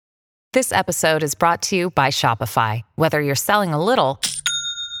This episode is brought to you by Shopify. Whether you're selling a little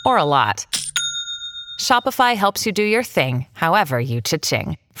or a lot, Shopify helps you do your thing, however you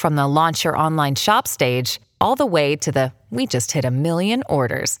cha-ching. From the launch your online shop stage, all the way to the we just hit 1 million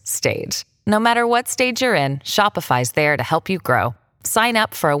orders stage. No matter what stage you're in, Shopify's there to help you grow. Sign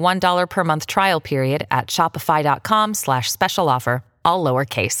up for a $1 per month trial period at shopify.com/special offer, all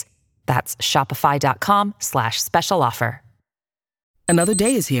lowercase. That's shopify.com/special offer. Another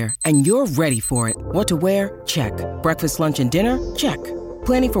day is here, and you're ready for it. What to wear? Check. Breakfast, lunch, and dinner? Check.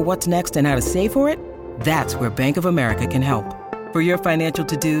 Planning for what's next and how to save for it? That's where Bank of America can help. For your financial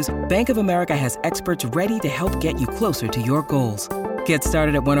to-dos, Bank of America has experts ready to help get you closer to your goals. Get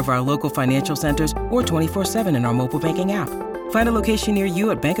started at one of our local financial centers or 24/7 in our mobile banking app. Find a location near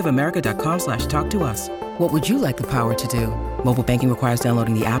you at bankofamerica.com/talktous. What would you like the power to do? Mobile banking requires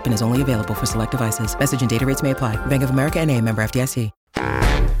downloading the app and is only available for select devices. Message and data rates may apply. Bank of America N.A., member FDIC.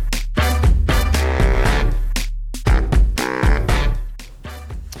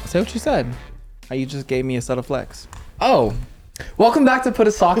 Say what you said. How you just gave me a subtle flex. Oh, welcome back to Put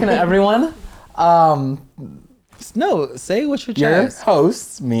a Sock in It, everyone. No, say what your Your chest.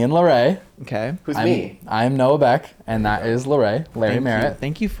 hosts, me and Lorray. Okay. Who's me? I'm Noah Beck, and that is Larry Merritt.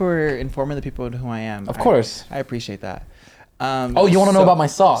 Thank you for informing the people who I am. Of course. I appreciate that. You want to know about my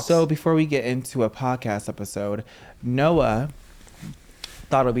socks? So before we get into a podcast episode, Noah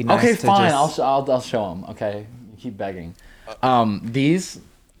thought it would be nice okay, to fine. just... I'll show them. Okay, you keep begging. These,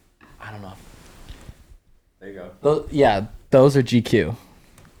 I don't know. There you go. Those are GQ.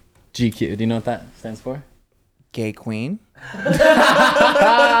 GQ. Do you know what that stands for? Gay queen.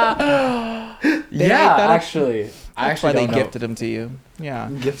 Actually. That's why they don't know. gifted them to you. Yeah.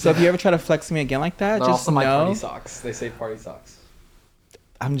 So if you ever try to flex me again like that, They're just also my know party socks. They say party socks.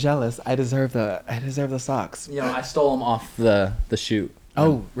 I'm jealous. I deserve the socks. You know, I stole them off the shoot.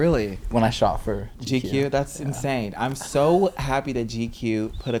 Oh, really? When I shot for GQ? That's insane. I'm so happy that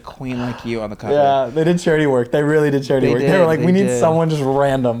GQ put a queen like you on the cover. Yeah, they did charity work. They really did charity They work. did, They were like, they we need did. someone just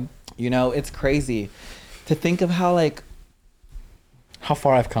random. You know, it's crazy to think of how How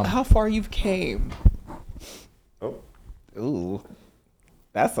far I've come. how far you've came. Oh. Ooh.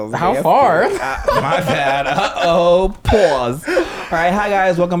 That's so How nasty. far? My bad. Uh-oh. Pause. All right. Hi,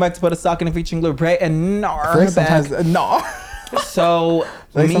 guys. Welcome back to Put a Sock in It featuring Lorray and Nar. Sometimes So,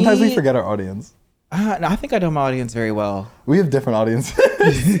 sometimes we forget our audience. No, I think I know my audience very well. We have different audiences.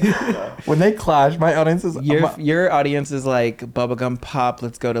 When they clash, my audience is Your audience is like bubblegum pop.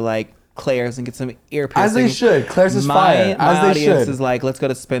 Let's go to like Claire's and get some ear piercing. as they should. Claire's is fire. My As they audience should. is like, let's go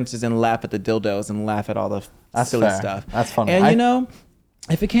to Spencer's and laugh at the dildos and laugh at all the That's silly fair. stuff. That's funny. And you know,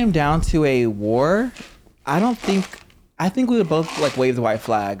 if it came down to a war, I think we would both like wave the white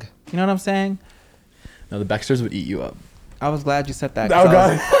flag. You know what I'm saying? No, the Baxters would eat you up. I was glad you said that. Oh, 'cause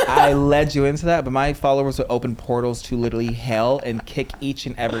God. I led you into that, but my followers would open portals to literally hell and kick each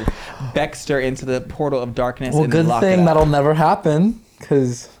and every Baxter into the portal of darkness. Well, and good lock it thing up. that'll never happen,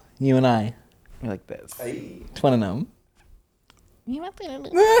 because you and I, You're like this. twin and them.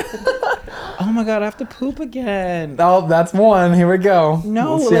 Oh my god, I have to poop again. Oh, that's one. Here we go.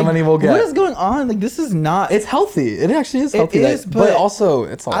 No, we'll see how many we'll get. What is going on? Like, this is not. It's healthy. It actually is It healthy. is, but but also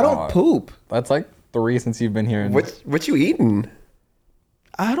it's a I don't lot. poop. That's like 3 since you've been here. What you eating?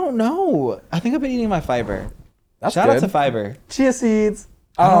 I don't know. I think I've been eating my fiber. That's Shout out good. to fiber. Chia seeds.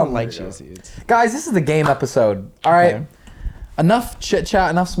 I don't like chia seeds. Guys, this is the game episode. All right. Okay. Enough chit chat,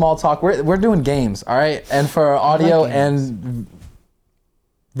 enough small talk. We're doing games, all right? And for our audio and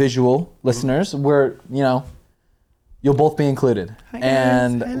visual listeners, you'll both be included. Hi, guys.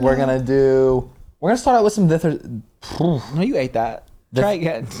 And Hello. we're gonna start out with some this No, you ate that. Try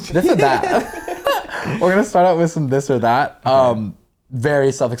again. or that. We're gonna start out with some this or that.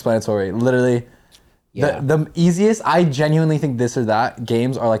 Very self-explanatory. Literally, Yeah. the easiest. I genuinely think this or that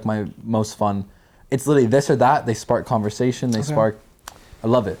games are like my most fun. It's literally this or that. They spark conversation. They spark. I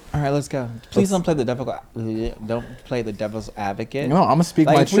love it. All right, let's go. Please don't play the devil's advocate. No, I'm gonna speak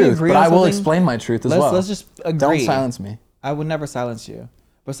Like, my if we truth, agree but on I will something, explain my truth as well. Let's just agree. Don't silence me. I would never silence you.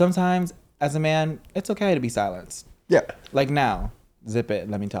 But sometimes, as a man, it's okay to be silenced. Yeah. Like now. Zip it.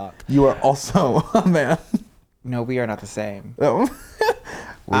 Let me talk. You are also a man. No, we are not the same. No.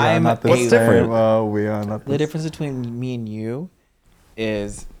 We are I'm not the What's same. different? Well, we are not The difference between me and you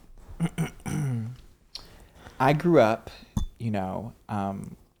is I grew up,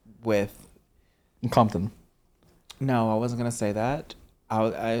 with... In Compton. No, I wasn't going to say that.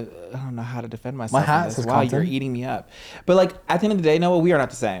 I don't know how to defend myself. My hat in this. says Wow, Compton. you're eating me up. But like at the end of the day, Noah, we are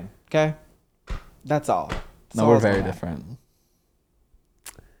not the same. Okay, that's all. That's No, all we're that's very gonna happen. different.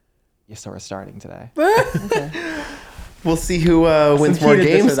 Yeah, so we're starting today. We'll see who wins Some more heated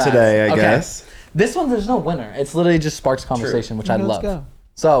this or games that. today, I Okay. guess. This one, there's no winner. It's literally just sparks conversation, which I Okay, love. let's go.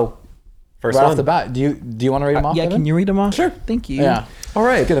 So, First right one. off the bat, do you want to read them off? Yeah, Evan? can you read them off? Sure. Thank you. Yeah. All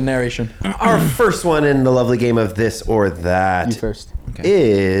right. Let's get a narration. Our first one in the lovely game of this or that You first.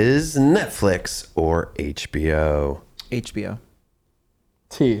 is Netflix or HBO. HBO.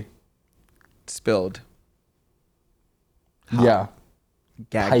 T. Spilled. Yeah.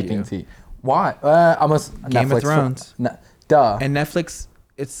 Gag Hyping you. T. Why? I'm a Game of Netflix Thrones. Duh. And Netflix,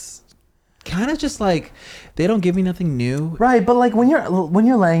 it's kind of just like they don't give me nothing new. Right, but like when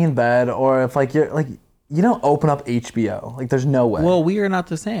you're laying in bed, or if like you're like you don't open up HBO. Like there's no way. Well, we are not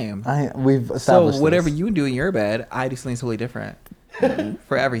the same. We've So established whatever this. you do in your bed, I do something totally different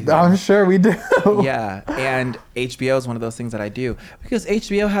for everything. I'm sure we do. Yeah, and HBO is one of those things that I do because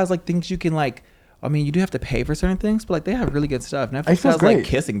HBO has like things you can like. I mean, you do have to pay for certain things, but like they have really good stuff. Netflix HBO's has great. like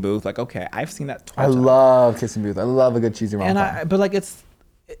Kissing Booth. Like, okay, I've seen that I 12 times. love Kissing Booth. I love a good cheesy rom com. But like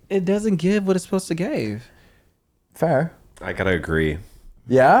it doesn't give what it's supposed to give. Fair. I gotta agree.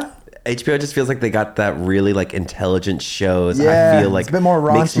 Yeah. HBO just feels like they got that really like intelligent shows. Yeah, I feel like it's a bit more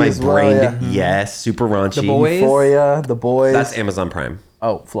makes raunchy my as well, brain. yeah. Yes, super raunchy. The Boys. Euphoria, The Boys. That's Amazon Prime.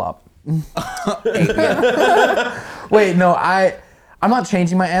 Oh, flop. Wait, no, I'm not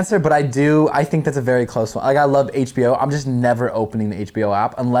changing my answer, but I think that's a very close one. Like I love HBO. I'm just never opening the HBO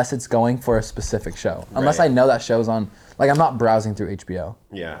app unless it's going for a specific show. Unless I Right. know that show's on. Like I'm not browsing through HBO.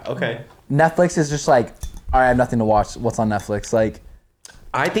 Yeah. Okay. Netflix is just like, all right, I have nothing to watch. What's on Netflix? Like,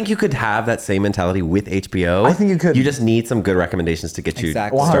 I think you could have that same mentality with HBO. I think you could. You just need some good recommendations to get you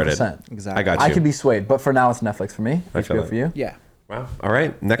Exactly. started. 100%. Exactly. I got you. I could be swayed, but for now it's Netflix for me. I feel HBO it. for you. Yeah. Wow. All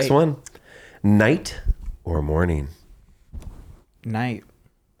right. Next Hey. one. Night or morning? Night.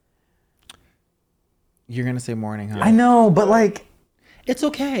 You're gonna say morning, huh? I know, but like, It's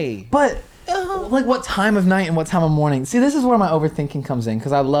okay. but like what time of night and what time of morning? See, this is where my overthinking comes in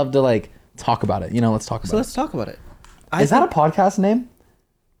because I love to like talk about it. You know, let's talk So about let's talk about it. it. Is that a podcast name?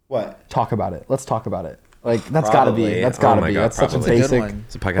 What? Talk about it. Let's talk about it. Like that's gotta be. Probably. That's Oh gotta my be. God, That's such a probably. It's a good basic. one.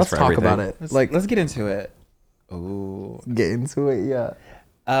 It's a podcast Let's for talk everything. about it. Let's get into it. Ooh. Get into it. Yeah.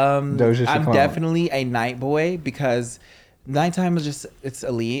 I'm Doja should come out. definitely a night boy because nighttime is just it's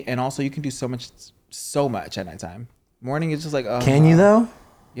elite, and also you can do so much at nighttime. Morning is just like Can you though?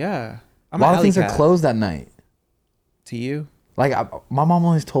 Yeah. A lot of things are closed closed at night. to you. Like my mom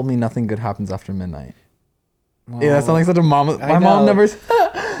always told me nothing good happens after midnight. Well, Yeah, that sounds like such a mom. I My mom know. never.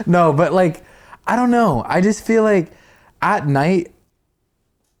 No, but like, I don't know. I just feel like at night,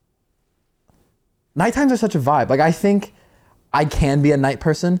 nighttimes are such a vibe. Like I think I can be a night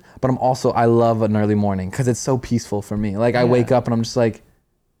person, but I love an early morning because it's so peaceful for me. Like I wake up and I'm just like,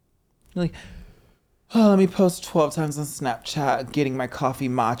 You're like, oh, let me post 12 times on Snapchat, getting my coffee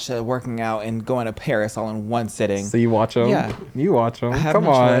matcha, working out, and going to Paris all in one sitting. so you watch them. Yeah. You watch them. I have Come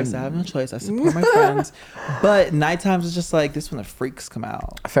no on. choice. I have no choice. I support my friends. But night times is just like this when the freaks come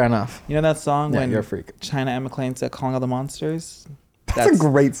out. Fair enough. You know that song Yeah, when you're a freak. China Emma McClain said "Calling All the Monsters"? That's a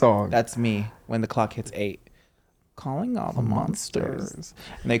great song. That's me when the clock hits 8. Calling all the monsters.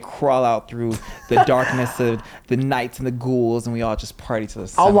 And they crawl out through the darkness of the nights and the ghouls, and we all just party to the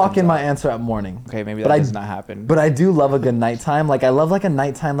sun. I'll lock comes in my up. answer at morning. Okay, maybe But that I- does not happen. But I do love a good nighttime. Like I love like a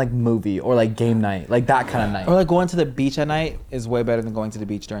nighttime like movie or like game night, like that kind of night. Or like going to the beach at night is way better than going to the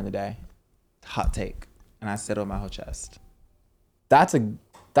beach during the day. Hot take. And I said it with my whole chest. That's an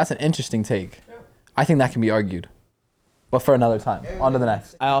interesting take. I think that can be argued, but for another time. On to the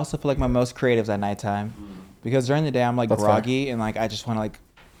next. I also feel like my most creative's at nighttime. Because during the day I'm like That's groggy and like I just want to like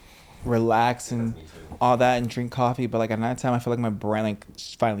relax and all that and drink coffee. But like at nighttime I feel like my brain like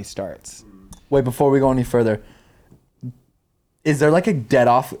finally starts. Wait, before we go any further, is there like a dead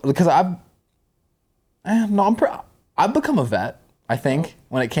off? Because I've become a vet. I think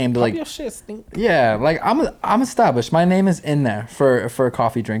when it came to Like like your shit stink. yeah, like I'm established. My name is in there for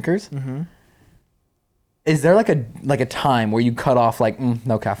coffee drinkers. Mm-hmm. Is there like a time where you cut off like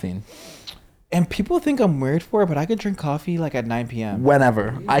no caffeine? And people think I'm weird for it, but I could drink coffee like at 9 p.m.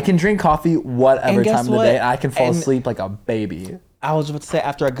 Whenever I can drink coffee, whatever And guess time of the what? day, I can fall And- asleep like a baby. I was about to say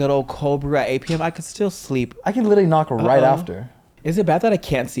after a good old cold brew at 8 p.m. I could still sleep. I can literally knock right Uh-oh. after. Is it bad that I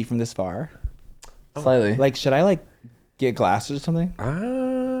can't see from this far? Slightly. Like should I like get glasses or something?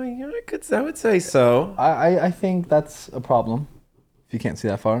 Yeah, I would say so. I think that's a problem if you can't see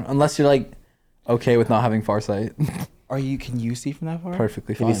that far, unless you're like okay with not having farsight. Can you see from that far?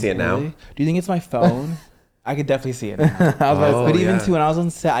 Perfectly Can fine. you see it now? Really? Do you think it's my phone? I could definitely see it now. I was about to Oh, But say, even yeah. too, when I was on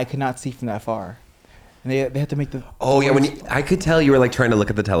set, I could not see from that far. And they had to make the. Oh yeah, I could tell you were like trying to look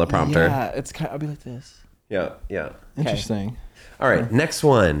at the teleprompter. Yeah, it's kind. I'll be like this. Yeah, yeah. interesting. All right, next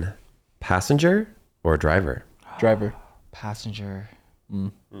one. Passenger or driver? Driver. Passenger.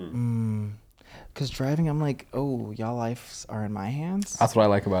 Because driving, I'm like, oh, y'all lives are in my hands. That's what I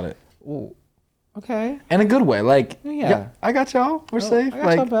like about it. Oh, okay. In a good way. Like, Yeah. I got y'all. We're safe. I got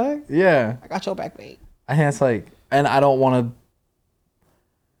like, your back. Yeah. I got your back, babe. I think it's like, and I don't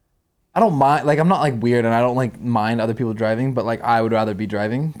mind, like, I'm not like weird and I don't like mind other people driving, but like, I would rather be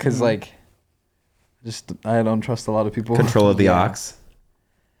driving because like, I don't trust a lot of people. Control of the aux.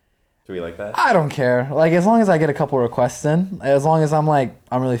 Do we like that? I don't care. Like, as long as I get a couple requests in, as long as I'm like,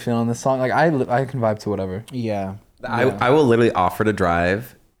 I'm really feeling this song, like, I can vibe to whatever. Yeah. I will literally offer to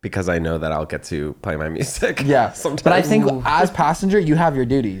drive because I know that I'll get to play my music. Yeah. Sometimes. But I think as passenger, you have your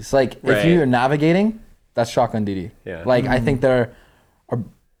duties. Like, if Right. you're navigating, that's shotgun duty. Yeah. Like, I think there are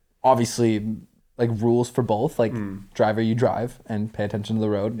obviously like rules for both. Like, driver, you drive and pay attention to the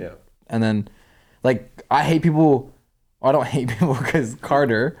road. Yeah. And then, like, I hate people. Well, I don't hate people because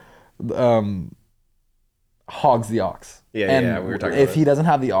Carter hogs the aux. Yeah, and yeah, we were talking if about he doesn't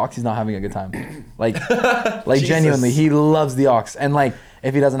have the aux, he's not having a good time. Like, like genuinely, he loves the aux. And like,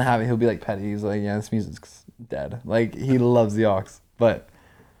 if he doesn't have it, he'll be like petty. He's like, yeah, this music's dead. Like, he loves the aux. But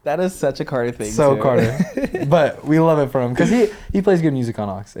That is such a Carter thing. so too. Carter. But we love it for him because he plays good music on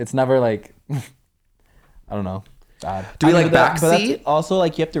aux. It's never like, I don't know, bad. Do we like but that's backseat? also,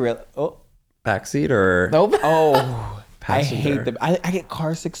 like, you have to realize. Oh. Backseat or Nope. Oh. I hate Passenger. them. I get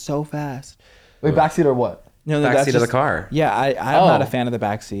car sick so fast. Wait, backseat or what? No, Backseat of the car? Yeah, I'm not a fan of the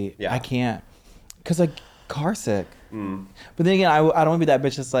backseat. Yeah. I can't. Because, like, car sick. But then again, I don't want to be that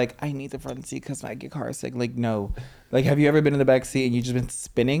bitch that's like, I need the front seat because I get car sick. Like, no. Like, have you ever been in the back seat and you just been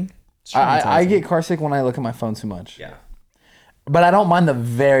spinning? It's I traumatizing. get car sick when I look at my phone too much. Yeah. But I don't mind the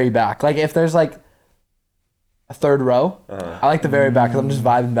very back. Like, if there's like a third row, I like the very back because I'm just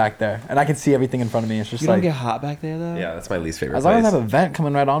vibing back there and I can see everything in front of me. It's just You like, don't get hot back there, though? Yeah, that's my least favorite as long as I place. have a vent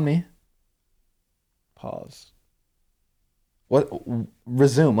coming right on me. Pause. What?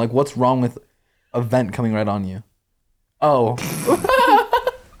 Resume. Like, what's wrong with a vent coming right on you? Oh.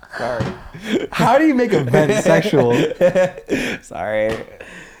 Sorry. How do you make a vent sexual? Sorry.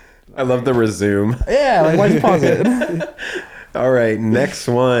 I love the resume. Yeah, like, why'd you pause it? All right, next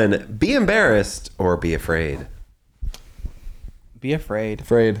one. Be embarrassed or be afraid. Be afraid.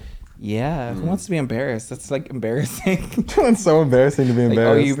 Afraid. Yeah. Who wants to be embarrassed? That's, like, embarrassing. It's so embarrassing to be Like,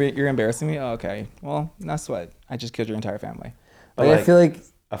 oh, embarrassed. you're embarrassing me? Oh, okay. Well, not sweat. I just killed your entire family. But I feel like,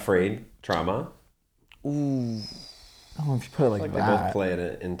 afraid, trauma. oh, if you put it like, Like they that. both play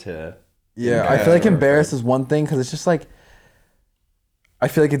it into. Yeah, I feel like embarrassed is one thing because it's just like, I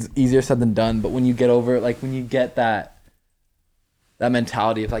feel like it's easier said than done. But when you get over, like, when you get that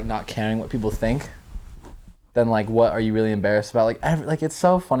mentality of like not caring what people think, then like, what are you really embarrassed about? Like, it's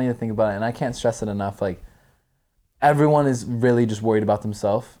so funny to think about it, and I can't stress it enough. Like, everyone is really just worried about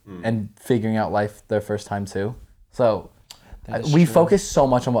themselves and figuring out life their first time too. So is we true. focus so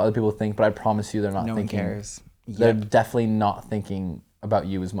much on what other people think, but I promise you, they're not No one thinking. cares. They're definitely not thinking about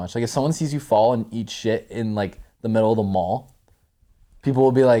you as much. Like, if someone sees you fall and eat shit in like the middle of the mall, people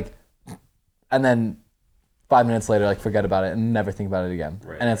will be like, and then 5 minutes later, like, forget about it and never think about it again.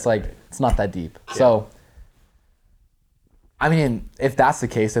 Right, and it's right, like, it's not that deep. So, I mean, if that's the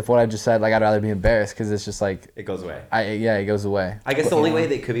case, if what I just said, like, I'd rather be embarrassed because it's just like, It goes away. it goes away. I guess the only way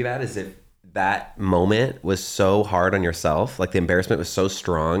they could be bad is if that moment was so hard on yourself, like the embarrassment was so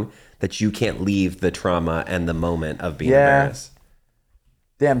strong that you can't leave the trauma and the moment of being Yeah. embarrassed.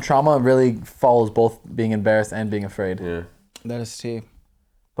 Damn, trauma really follows both being embarrassed and being afraid. Yeah. That is tea.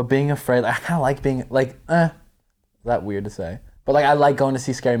 But being afraid, I kind of like being like, is that weird to say? But like, I like going to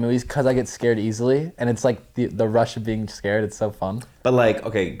see scary movies because I get scared easily, and it's like the rush of being scared. It's so fun. But like,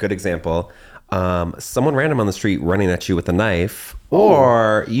 okay, good example. Someone random on the street running at you with a knife,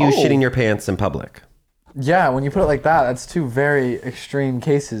 or you shitting your pants in public. Yeah, when you put it like that, that's two very extreme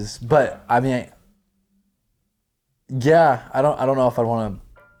cases. But I mean, yeah, I don't know if I'd want to,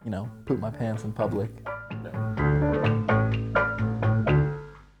 poop my pants in public.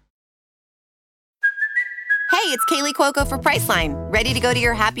 Hey, it's Kaylee Cuoco for Priceline. Ready to go to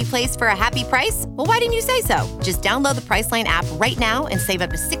your happy place for a happy price? Well, why didn't you say so? Just download the Priceline app right now and save up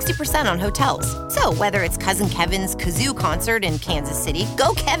to 60% on hotels. So whether it's Cousin Kevin's Kazoo Concert in Kansas City,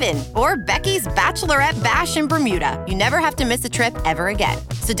 go Kevin, or Becky's Bachelorette Bash in Bermuda, you never have to miss a trip ever again.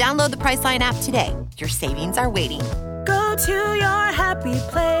 So download the Priceline app today. Your savings are waiting. Go to your happy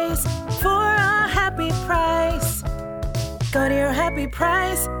place for a happy price. Go to your happy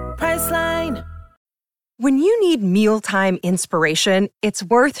price, Priceline. When you need mealtime inspiration, it's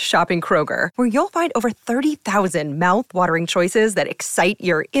worth shopping Kroger, where you'll find over 30,000 mouth-watering choices that excite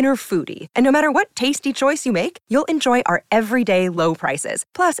your inner foodie. And no matter what tasty choice you make, you'll enjoy our everyday low prices,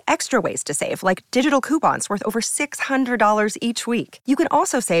 plus extra ways to save, like digital coupons worth over $600 each week. You can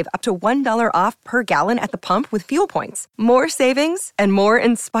also save up to $1 off per gallon at the pump with fuel points. More savings and more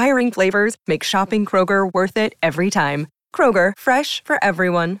inspiring flavors make shopping Kroger worth it every time. Kroger, fresh for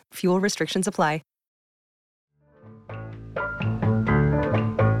everyone. Fuel restrictions apply.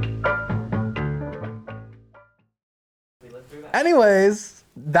 Anyways,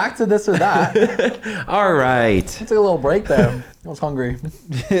 back to this or that. All right. Took a little break there. I was hungry.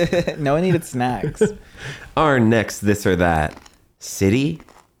 No one needed snacks. Our next this or that. City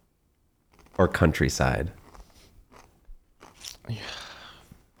or countryside?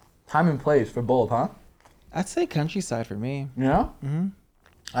 Time and place for both, huh? I'd say countryside for me. Yeah? Mm-hmm.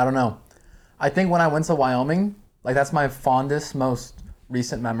 I don't know. I think when I went to Wyoming, like that's my fondest, most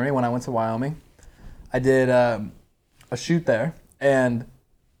recent memory. When I went to Wyoming, I did a shoot there, and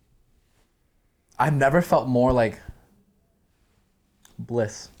I've never felt more like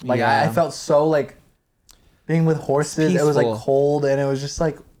bliss. Like Yeah. I felt so like being with horses. It was like peaceful. cold, and it was just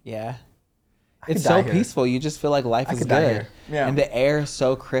like Yeah. could It's die so here. peaceful. You just feel like life I is could die good. here. Yeah. And the air is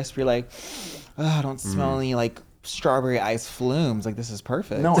so crisp. You're like, oh, I don't smell any like strawberry ice flumes. Like, this is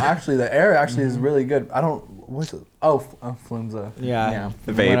perfect. no. Actually, the air actually is really good. I don't. What's it? Oh, flumes. Yeah.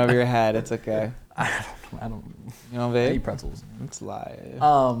 The It vape. went over your head. It's okay. I don't. You know, I eat vape? pretzels. It's live.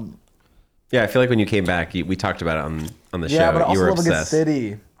 Yeah, I feel like when you came back, we talked about it on the show. Yeah, but I you also were love a good obsessed.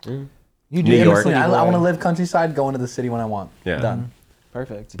 city. You New do. York. I want to live countryside, go into the city when I want. Yeah. Done.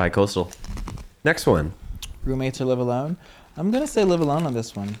 Perfect. Bi-coastal. Next one. Roommates or live alone? I'm going to say live alone on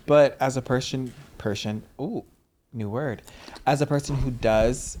this one. But as a person, ooh, new word. As a person who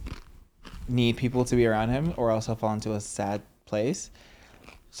does need people to be around him or else he'll fall into a sad place,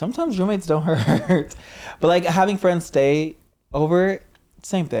 sometimes roommates don't hurt. But like having friends stay over,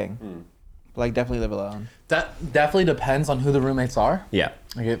 same thing. Like definitely live alone. That definitely depends on who the roommates are. Yeah.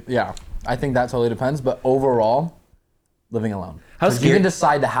 Yeah, I think that totally depends. But overall, living alone. How 'Cause you scary- can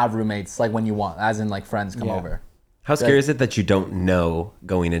decide to have roommates like when you want, as in like friends come Yeah. over. How scary is it that you don't know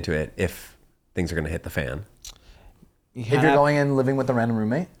going into it if things are going to hit the fan? You If you're have- going in living with a random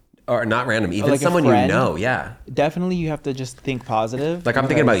roommate, Or not random, even like a someone you friend? know. Yeah. definitely you have to just think positive. Like I'm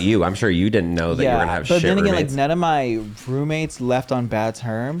thinking about you. I'm sure you didn't know that you were going to have but shit then again, roommates. like none of my roommates left on bad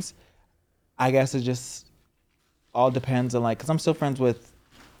terms. I guess it just all depends on like, cause I'm still friends with.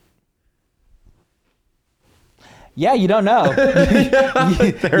 Yeah, you don't know.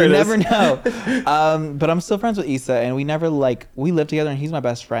 you never know. But I'm still friends with Issa, and we never like we live together, and he's my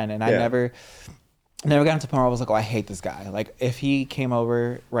best friend, and I Yeah. never got to the point where I was like, oh, I hate this guy. Like if he came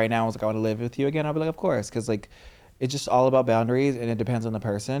over right now and was like, I want to live with you again, I'd be like, of course, because like it's just all about boundaries, and it depends on the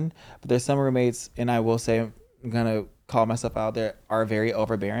person. But there's some roommates, and I will say, I'm gonna call myself out there, are very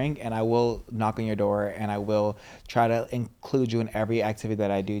overbearing, and I will knock on your door, and I will try to include you in every activity that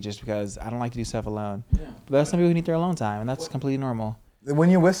I do, just because I don't like to do stuff alone. But there's some people who need their alone time, and that's completely normal. when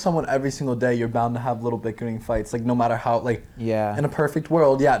you're with someone every single day, you're bound to have little bickering fights. Like no matter how, like Yeah. in a perfect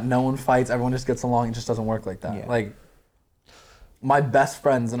world, yeah, no one fights, everyone just gets along. It just doesn't work like that. Yeah. Like my best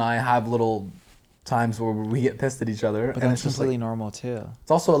friends and I have little times where we get pissed at each other, But and that's it's just completely like normal too. it's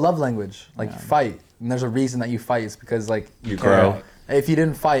also a love language. Like you fight, and there's a reason that you fight. It's because like You care. grow. If you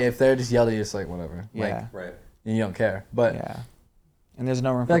didn't fight, if they're just yelling, you're just like whatever. Yeah. Like, Right. and you don't care. But Yeah. And there's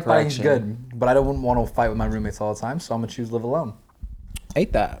no room I for feel like fighting's correction. good, but I don't want to fight with my roommates all the time, so I'm gonna choose live alone.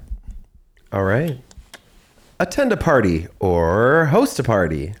 Ate that. All right. Attend a party or host a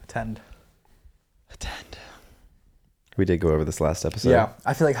party. Attend. We did go over this last episode. Yeah,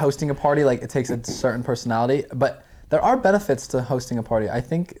 I feel like hosting a party, like it takes a certain personality, but there are benefits to hosting a party. I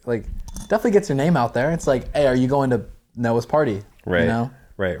think like definitely gets your name out there. It's like, hey, are you going to Noah's party? Right. You know?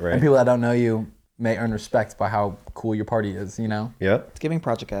 Right. Right. And people that don't know you may earn respect by how cool your party is, you know? Yep. It's giving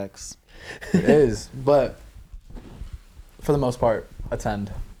Project X. It is, but for the most part,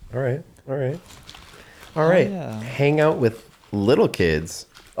 attend. All right. All right. All right. yeah. Hang out with little kids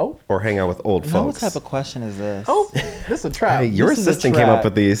Oh, or hang out with old Now what folks. type of question is this? oh, this is a trap. Hey, your This is a assistant came up trap.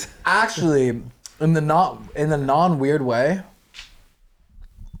 with these. Actually, in the non weird way.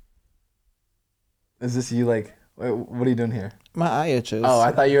 Is this you like? Wait, what are you doing here? My eye itches. Oh,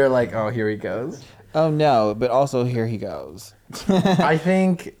 I thought you were like, oh, here he goes. Oh no, but also here he goes. I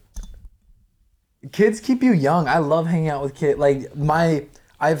think kids keep you young. I love hanging out with kids. Like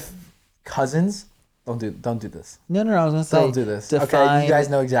I've cousins. Don't do this. No, I was gonna say. Don't do this. Okay, define- you guys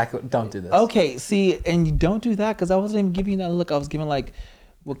know exactly. Don't do this. Okay, see, and you don't do that because I wasn't even giving you that look. I was giving like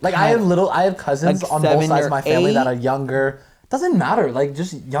Like I have cousins Like on both 7 sides or of my family that 8? are younger. Doesn't matter. Like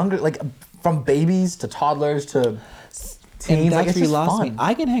just younger, like from babies to toddlers to And teens. Like that's it's where you just lost fun. me.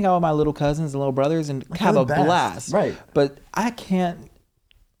 I can hang out with my little cousins and little brothers and have they're a the best. blast. Right. But I can't.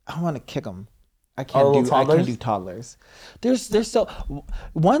 I want to kick them. I little can't toddlers? do toddlers. There's so.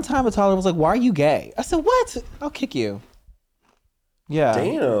 One time a toddler was like, "Why are you gay?" I said, "What? I'll kick you." Yeah.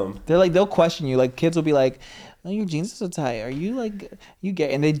 Damn. They're like, they'll question you. Like kids will be like, "Oh, your jeans are so tight. Are you like you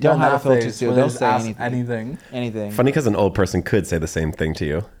gay?" And they don't have a filter too. They'll say anything. Anything. Funny because an old person could say the same thing to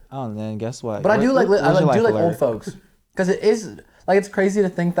you. Oh, and then guess what? But I do like Where's your life old alert? folks because it is like it's crazy to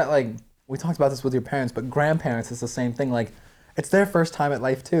think that like we talked about this with your parents, but grandparents is the same thing. Like it's their first time at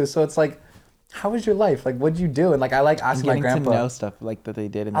life too, so it's like, how was your life? Like what'd you do? And like I like asking my Getting grandpa. to know stuff like that they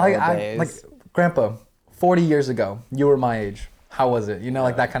did in the I old days. like grandpa, 40 years ago, you were my age. How was it? You know,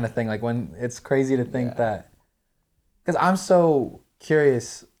 like that kind of thing. Like when it's crazy to think that, because I'm so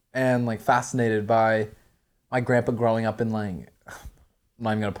curious and like fascinated by my grandpa growing up in like, I'm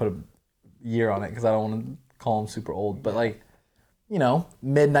not even gonna put a year on it because I don't want to call him super old, but like, you know,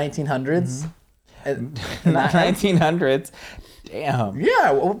 mid 1900s. Not 1900s. Damn.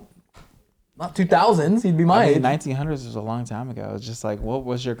 Yeah, well, not 2000s. He'd be my I age. mean, 1900s was a long time ago. It's just like, what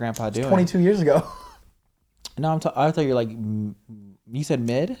was your grandpa doing? 22 years ago. No, I thought you're like, you said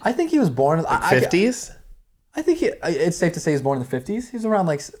mid? I think he was born. 50s? I think it's safe to say he's born in the 50s. He's around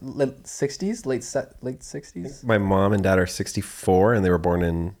like 60s, late 60s. My mom and dad are 64 and they were born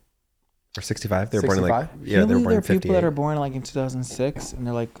in, or 65? They were born in like, 65? yeah, they were born there in are people 58. that are born like in 2006 and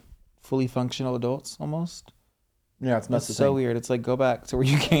they're like fully functional adults almost. Yeah, it's nuts. That's so weird. It's like, go back to where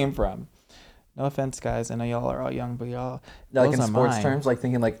you came from. No offense, guys. I know y'all are all young, but y'all. Yeah, like in blows my sports mind. terms, like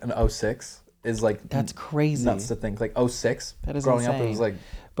thinking like an 06 is like That's crazy. nuts to think. Like 06, That is growing insane. up, it was like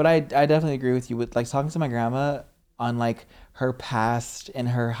But I definitely agree with you with like talking to my grandma on like her past and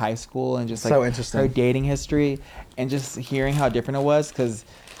her high school and just like So interesting. her dating history and just hearing how different it was because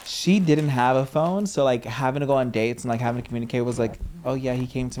she didn't have a phone, so like having to go on dates and like having to communicate was like, oh yeah, he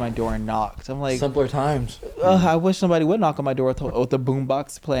came to my door and knocked. I'm like, simpler times. I wish somebody would knock on my door with the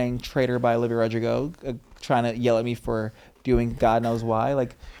boombox playing "Traitor" by Olivia Rodrigo, trying to yell at me for doing God knows why.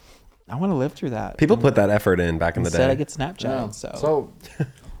 Like, I want to live through that. People put that effort in back in the Instead, day. I get Snapchat. Yeah. So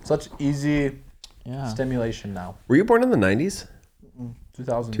Such easy yeah. stimulation now. Were you born in the 90s?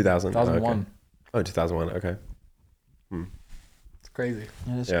 2000. 2000. 2001. Okay. Oh, 2001. Okay. It's crazy.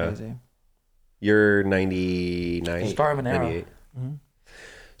 It is Yeah. crazy. You're 99. Start of an era. 98.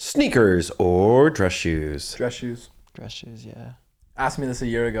 Sneakers or dress shoes? Dress shoes. Dress shoes, yeah. Asked me this a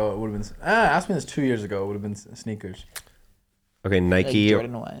year ago, it would have been. Asked me this 2 years ago, it would have been sneakers. Okay, Nike, Like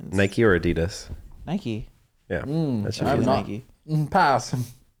Jordan ones. Nike or Adidas? Nike. Yeah. That should I'm be not- Nike. Pass.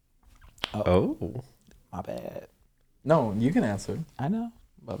 Oh. My bad. No, you can answer. I know,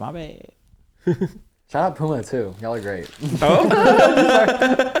 but my bad. Shout out Puma too. Y'all are great. Oh.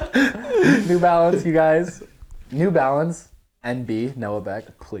 New Balance, you guys. New Balance. NB, Noah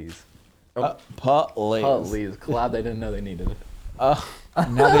Beck, please. Please. Please. Collab they didn't know they needed. Now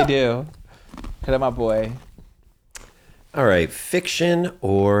they do. Hit up my boy. All right. Fiction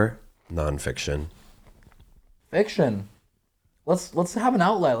or nonfiction? Fiction. Let's have an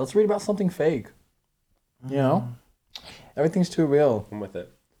outlet. Let's read about something fake. You know? Everything's too real. I'm with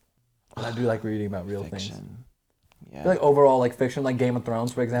it. But I do like reading about real things. Fiction. I Yeah. feel like overall, like fiction, like Game of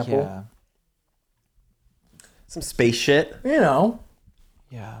Thrones, for example. Yeah. Some space shit. You know,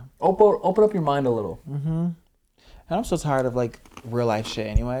 Yeah. open up your mind a little. And I'm so tired of like real life shit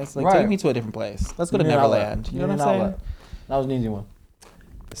anyways. Like Right. take me to a different place. Let's go to Need an outlet. Neverland. You know Need what I'm an saying? outlet. That was an easy one.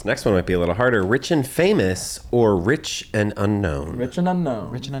 This next one might be a little harder. Rich and famous or rich and unknown? Rich and unknown.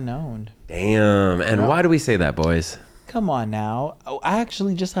 Rich and unknown. Damn. And why do we say that, boys? Come on now. Oh, I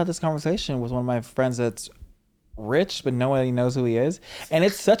actually just had this conversation with one of my friends that's rich, but nobody knows who he is. And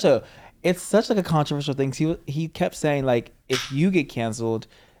it's such like a controversial thing. He kept saying like, if you get canceled,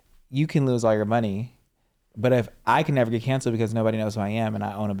 you can lose all your money. But if I can never get canceled because nobody knows who I am and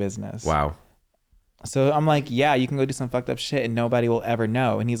I own a business. Wow. So I'm like, yeah, you can go do some fucked up shit and nobody will ever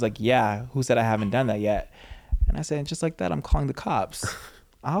know. And he's like, yeah, who said I haven't done that yet? And I said, just like that, I'm calling the cops.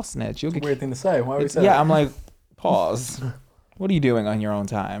 I'll snitch. You'll get Weird thing to say. Why would we say yeah, that? I'm like, pause. What are you doing on your own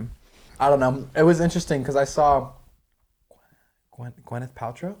time? I don't know. It was interesting because I saw Gwyneth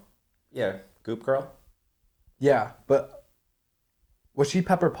Paltrow. Yeah. Goop Girl? Yeah, but was she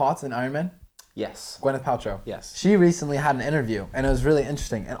Pepper Potts in Iron Man? Yes. Gwyneth Paltrow. Yes. She recently had an interview, and it was really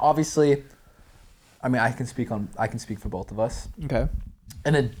interesting. And obviously, I mean, I can speak for both of us Okay.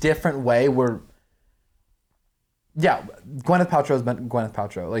 in a different way. Gwyneth Paltrow has been Gwyneth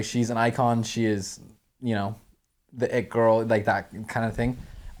Paltrow. Like she's an icon. She is, you know, the it girl, like that kind of thing.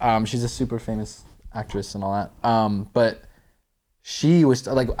 She's a super famous actress and all that. But she was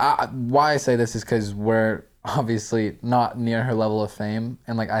like, why I say this is because we're obviously not near her level of fame,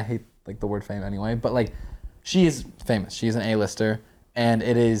 and like I hate like the word fame anyway. But like, she is famous. She's an A-lister, and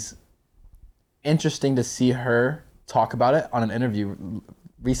it is interesting to see her talk about it on an interview.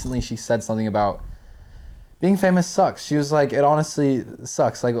 Recently, she said something about being famous sucks. She was like, it honestly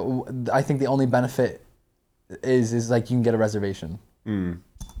sucks. Like, I think the only benefit is like you can get a reservation.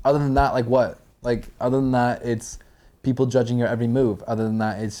 Other than that, like what? Like, other than that, it's people judging your every move. Other than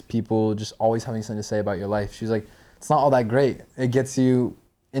that, it's people just always having something to say about your life. She's like, it's not all that great. It gets you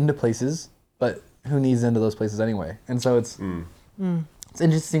into places, but who needs into those places anyway? And so it's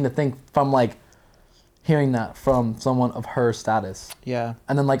interesting to think from like hearing that from someone of her status. Yeah.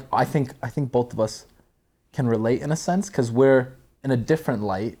 And then like I think both of us can relate in a sense because we're in a different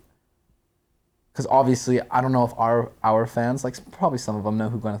light. Because obviously, I don't know if our fans, like probably some of them know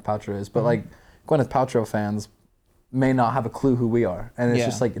who Gwyneth Paltrow is, but like Gwyneth Paltrow fans may not have a clue who we are, and it's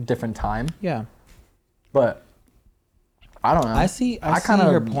just like a different time. Yeah. But I don't know. I see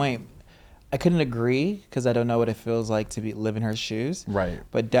her point. I couldn't agree because I don't know what it feels like to live in her shoes. Right.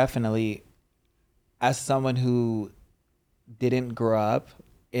 But definitely, as someone who didn't grow up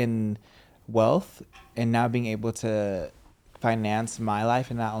in wealth and now being able to finance my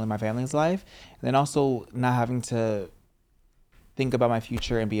life and not only my family's life, and then also not having to think about my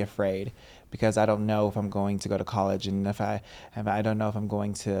future and be afraid because I don't know if I'm going to go to college and if I don't know if I'm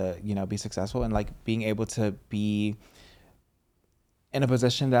going to, be successful, and like being able to be in a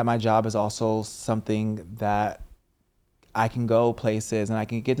position that my job is also something that I can go places and I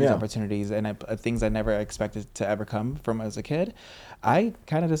can get these opportunities and things I never expected to ever come from as a kid. I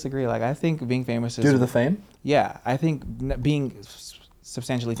kind of disagree. Like, I think being famous is... Due to the fame? Yeah. I think being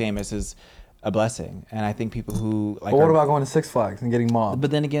substantially famous is a blessing. And I think people who... like. But what about going to Six Flags and getting mobbed?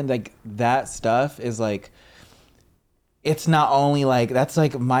 But then again, like, that stuff is like... It's not only like... That's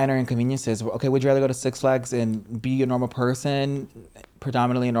like minor inconveniences. Okay, would you rather go to Six Flags and be a normal person,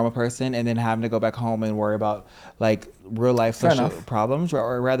 predominantly a normal person, and then having to go back home and worry about like real life social problems,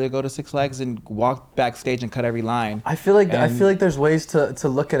 or rather go to Six Flags and walk backstage and cut every line? I feel like there's ways to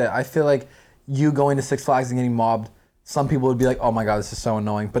look at it. I feel like you going to Six Flags and getting mobbed, some people would be like, oh my God, this is so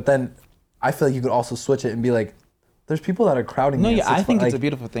annoying. But then I feel like you could also switch it and be like, there's people that are crowding. No, me yeah, I think it's a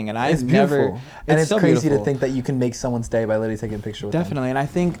beautiful thing, and I've never. And it's so crazy beautiful to think that you can make someone's day by literally taking a picture with them. Definitely, and I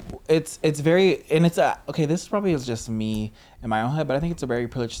think it's very, and it's okay. This probably is just me in my own head, but I think it's a very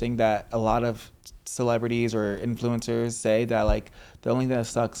privileged thing that a lot of celebrities or influencers say that like the only thing that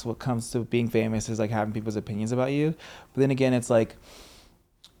sucks when it comes to being famous is like having people's opinions about you. But then again, it's like,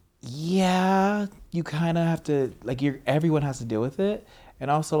 yeah, you kind of have to like everyone has to deal with it,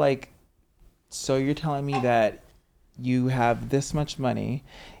 and also like, so you're telling me that you have this much money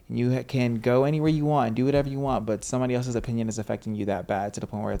and you can go anywhere you want, do whatever you want, but somebody else's opinion is affecting you that bad to the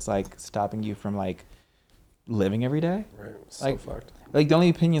point where it's like stopping you from like living every day? Right. So like, fucked. Like the only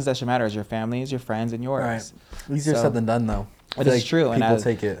opinions that should matter is your family's, your friends, and yours. Right. Easier said than done though. It is true. People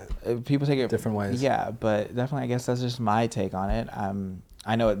take it different ways. Yeah, but definitely I guess that's just my take on it.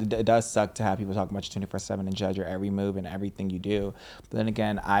 I know it does suck to have people talk about you 24/7 and judge your every move and everything you do. But then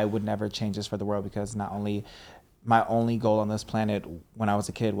again, I would never change this for the world, because not only my only goal on this planet when I was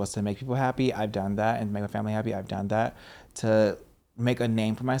a kid was to make people happy. I've done that. And make my family happy. I've done that. To make a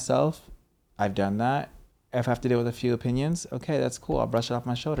name for myself. I've done that. If I have to deal with a few opinions, okay, that's cool. I'll brush it off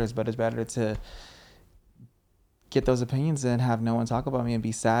my shoulders. But it's better to get those opinions and have no one talk about me and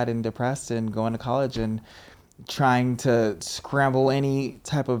be sad and depressed and going to college and trying to scramble any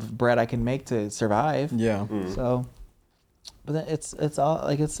type of bread I can make to survive. Yeah. So, but then it's all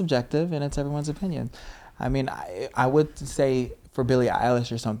like, it's subjective and it's everyone's opinion. I mean, I would say for Billie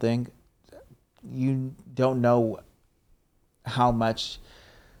Eilish or something, you don't know how much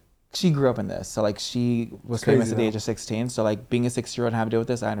she grew up in this. So like, she was famous at the age of 16. So like, being a 6-year-old and having to deal with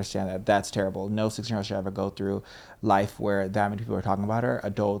this, I understand that. That's terrible. No 16-year-old should ever go through life where that many people are talking about her.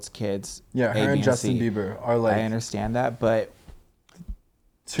 Adults, kids. Yeah, her and Justin Bieber are like... I understand that, but...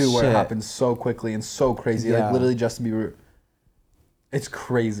 Where it happens so quickly and so crazy. Yeah. Like, literally Justin Bieber... It's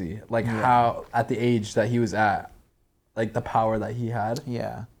crazy, like how at the age that he was at, like the power that he had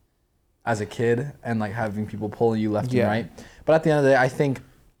as a kid, and like having people pulling you left and right. But at the end of the day, I think,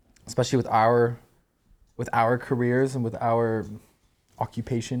 especially with our careers and with our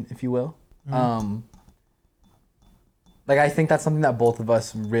occupation, if you will, like I think that's something that both of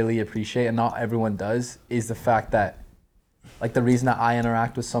us really appreciate, and not everyone does, is the fact that like the reason that I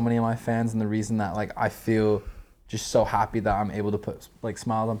interact with so many of my fans, and the reason that like I feel just so happy that I'm able to put like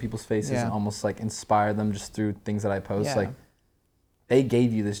smiles on people's faces and almost like inspire them just through things that I post. Like they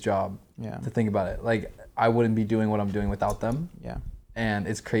gave you this job. Yeah. To think about it, like I wouldn't be doing what I'm doing without them. Yeah. And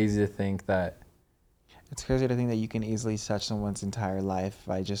it's crazy to think that. It's crazy to think that you can easily touch someone's entire life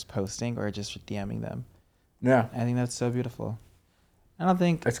by just posting or just DMing them. Yeah. I think that's so beautiful. I don't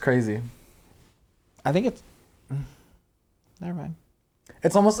think. It's crazy. I think it's. Never mind.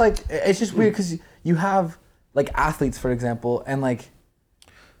 It's almost like it's just weird because you have like athletes, for example, and like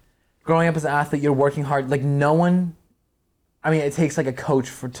growing up as an athlete, you're working hard. Like no one. I mean, it takes like a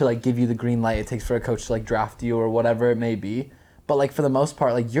coach to like give you the green light. It takes for a coach to like draft you or whatever it may be. But like for the most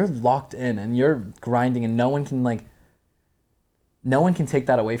part, like you're locked in and you're grinding, and no one can take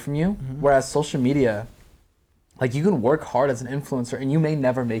that away from you. Mm-hmm. Whereas social media, like you can work hard as an influencer and you may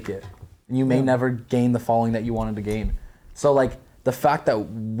never make it. And you may never gain the following that you wanted to gain. So like the fact that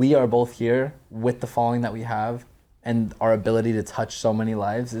we are both here with the following that we have and our ability to touch so many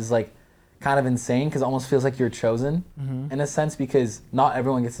lives is like kind of insane, because it almost feels like you're chosen in a sense, because not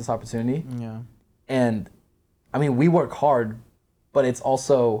everyone gets this opportunity. Yeah. And I mean, we work hard, but it's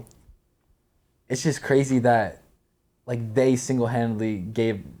just crazy that like they single-handedly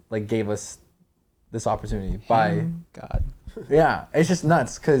gave us this opportunity by God. Yeah, it's just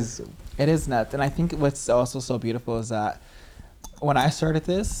nuts, because it is nuts. And I think what's also so beautiful is that when I started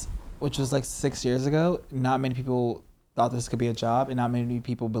this, which was like 6 years ago, not many people thought this could be a job, and not many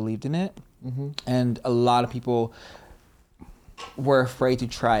people believed in it. Mm-hmm. And a lot of people were afraid to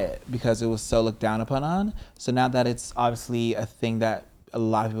try it because it was so looked down upon. So now that it's obviously a thing that a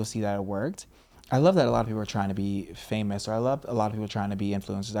lot of people see that it worked, I love that a lot of people are trying to be famous, or I love a lot of people trying to be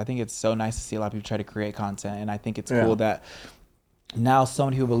influencers. I think it's so nice to see a lot of people try to create content, and I think it's cool that now so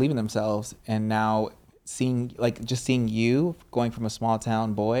many people believe in themselves, and now seeing you going from a small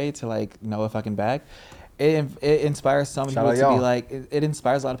town boy to like Noah fucking Beck, it inspires so many people to be like, it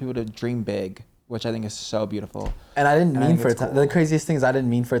inspires a lot of people to dream big, which I think is so beautiful. And I didn't mean for it to, the craziest thing is I didn't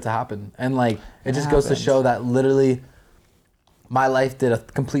mean for it to happen. And like, it just goes to show that literally my life did a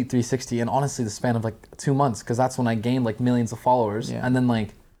complete 360 in honestly the span of like 2 months, because that's when I gained like millions of followers. And then like,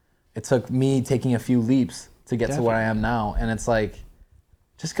 it took me taking a few leaps to get to where I am now. And it's like,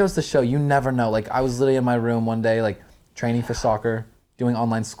 just goes to show, you never know. Like I was literally in my room one day, like training for soccer, doing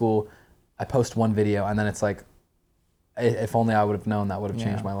online school. I post one video and then it's like, if only I would have known, that would have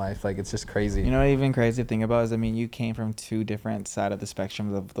changed my life. Like, it's just crazy. You know what even crazy thing about is, I mean, you came from two different sides of the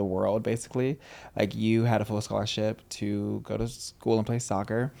spectrum of the world, basically. Like, you had a full scholarship to go to school and play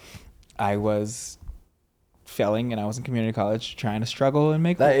soccer. I was failing, and I was in community college trying to struggle and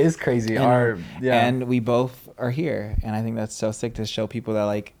make that is crazy. And we both are here, and I think that's so sick to show people that,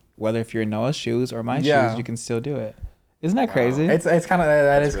 like, whether if you're in Noah's shoes or my shoes, you can still do it. Isn't that crazy? It's kind of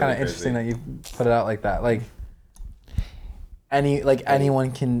that is kind of interesting that you put it out like that. Like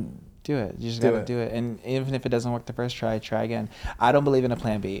anyone can do it. You just gotta do it. And even if it doesn't work the first try again. I don't believe in a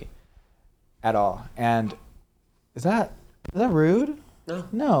plan B at all. And is that rude?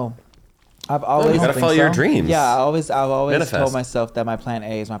 No. I've always you gotta follow your dreams. Yeah, I've always told myself that my plan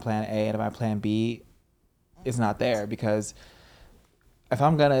A is my plan A, and my plan B is not there, because if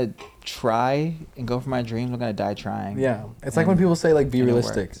I'm gonna try and go for my dreams, I'm gonna die trying. Yeah, it's like when people say like be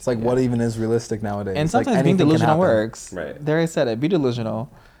realistic. It's like what even is realistic nowadays? And sometimes like being delusional works. Right. There, I said it. Be delusional,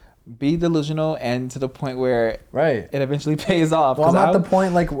 and to the point where it eventually pays off. Well, I'm at the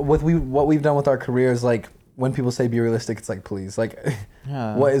point like with what we've done with our careers. Like when people say be realistic, it's like please, like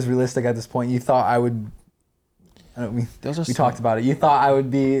what is realistic at this point? You thought I would. We talked about it. You thought I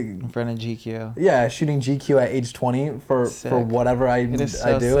would be in front of GQ. Yeah, shooting GQ at age 20 for whatever I do.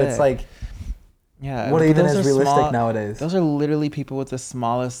 Sick. It's like, what even is realistic nowadays? Those are literally people with the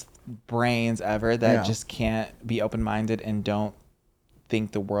smallest brains ever that just can't be open-minded and don't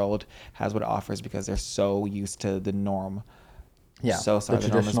think the world has what it offers because they're so used to the norm. Yeah, so sorry, the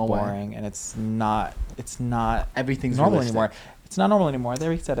norm is boring, and it's not everything's normal realistic. anymore. It's not normal anymore. There,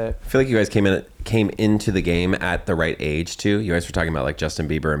 we said it. I feel like you guys came into the game at the right age too. You guys were talking about like Justin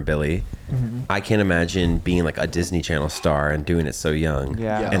Bieber and Billie. Mm-hmm. I can't imagine being like a Disney Channel star and doing it so young,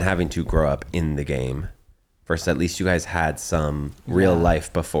 and having to grow up in the game. Versus at least you guys had some real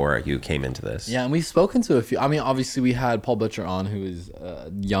life before you came into this. Yeah, and we've spoken to a few. I mean, obviously we had Paul Butcher on, who is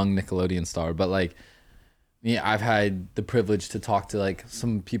a young Nickelodeon star, but like I've had the privilege to talk to like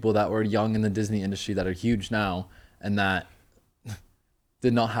some people that were young in the Disney industry that are huge now, and that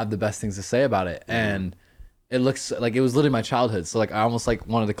did not have the best things to say about it. And it looks like it was literally my childhood. So like I almost like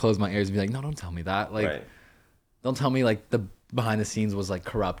wanted to close my ears and be like, no, don't tell me that. Like don't tell me like the behind the scenes was like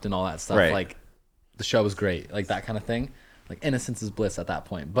corrupt and all that stuff. Like the show was great, like that kind of thing. Like innocence is bliss at that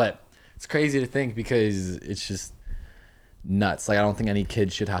point. But it's crazy to think because it's just nuts. Like I don't think any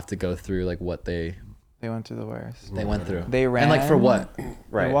kid should have to go through like what they They went through the worst. They went through. They ran. And like for what?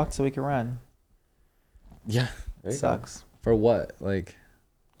 Right. They walked so we could run. Yeah. It sucks. For what? Like,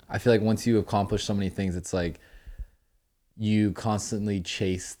 I feel like once you accomplish so many things, it's like you constantly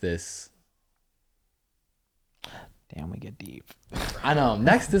chase this. Damn, we get deep. I know.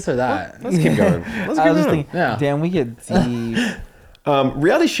 Next, this or that. Let's keep going. Let's keep going. Thinking, damn, we get deep.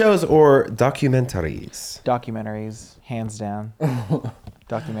 Reality shows or documentaries? Documentaries, hands down.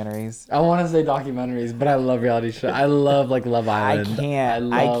 Documentaries. I want to say documentaries, but I love reality shows. I love like Love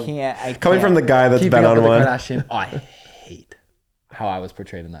Island. I can't. Coming from the guy that's been on one. I hate how I was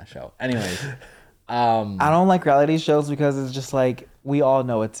portrayed in that show. Anyways. I don't like reality shows because it's just like we all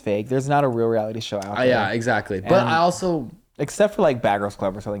know it's fake. There's not a real reality show out there. Yeah, exactly. But I also, except for like Bad Girls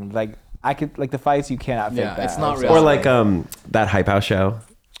Club or something, like I could like the fights you cannot fake. Yeah, that. it's not real. Or like that Hype House show.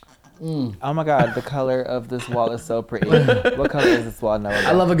 Oh my god, the color of this wall is so pretty. What color is this wall? No,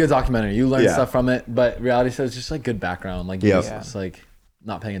 I love a good documentary. You learn stuff from it, but reality shows just like good background. Like it's like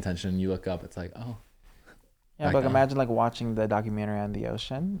not paying attention. You look up, it's like yeah. But imagine like watching the documentary on the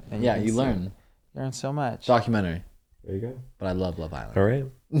ocean. And you learn. You learn so much. Documentary. There you go. But I love Love Island. All right.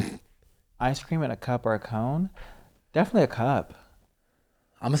 Ice cream in a cup or a cone? Definitely a cup.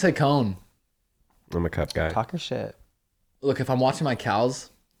 I'm gonna say cone. I'm a cup guy. Talk your shit. Look, if I'm watching my cows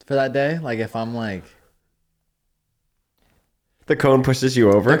for that day, like if I'm like the cone pushes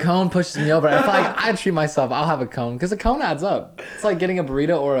you over. The cone pushes me over. If I treat myself, I'll have a cone because a cone adds up. It's like getting a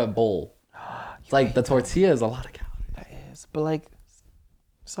burrito or a bowl. It's like the tortilla is a lot of calories. That is, but like,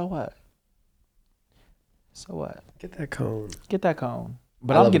 so what? So what? Get that cone. Get that cone.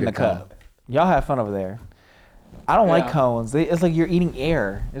 But I'm getting a cup. Y'all have fun over there. I don't like cones. It's like you're eating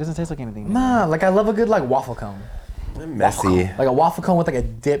air. It doesn't taste like anything. Nah, like I love a good like waffle cone. Messy. Like a waffle cone with like a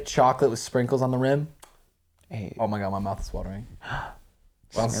dipped chocolate with sprinkles on the rim. Hey. Oh my god, my mouth is watering.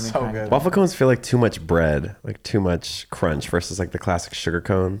 Sounds so good. Waffle cones feel like too much bread, like too much crunch versus like the classic sugar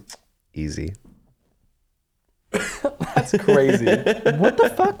cone. Easy. That's crazy. What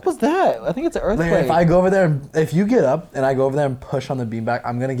the fuck was that? I think it's an earthquake. Like, if I go over there, if you get up and I go over there and push on the beanbag,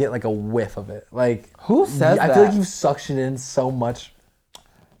 I'm gonna get like a whiff of it. Like who says that? I feel like you've suctioned in so much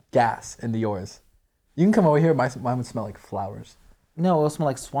gas into yours. You can come over here. Mine would smell like flowers. No, it'll smell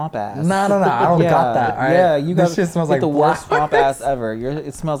like swamp ass. No, I don't got that. All right? Yeah, you got. This shit smells like like the worst swamp ass ever.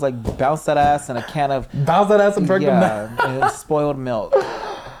 It smells like bounce that ass and a can of bounce that ass and drink and spoiled milk. All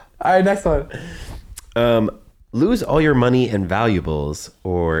right, next one. Lose all your money and valuables,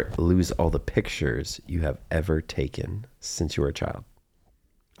 or lose all the pictures you have ever taken since you were a child.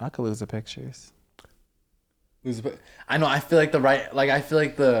 I could lose the pictures. I know. I feel like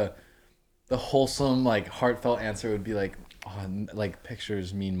the wholesome, like heartfelt answer would be like, oh, like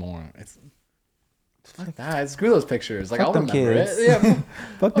pictures mean more. It's fuck that. Screw those pictures. Like I'll remember kids. it. Yeah.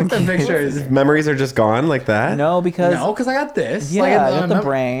 Fuck them pictures. Memories are just gone like that. No, because I got this. Yeah, like, I got the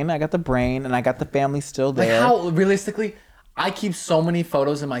brain. I got the brain, and I got the family still there. Like how realistically, I keep so many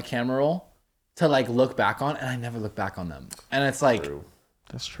photos in my camera roll to like look back on, and I never look back on them. And it's like. True.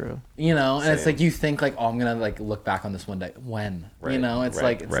 That's true. You know, and it's like you think like, oh, I'm gonna like look back on this one day. When? Right, you know, it's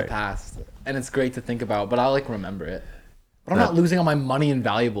like it's the past, and it's great to think about, but I'll like remember it. But I'm not losing all my money and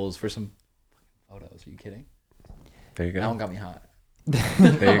valuables for some photos. Are you kidding? There you go. That one got me hot.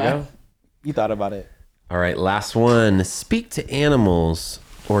 There you go. You thought about it. All right, last one. Speak to animals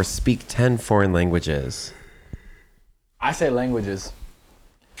or speak 10 foreign languages. I say languages.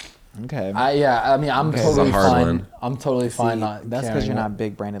 Okay. I mean, I'm totally fine. One. I'm totally fine. That's because you're not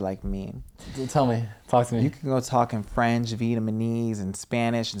big-brained like me. Tell me. Talk to me. You can go talk in French, Vietnamese, and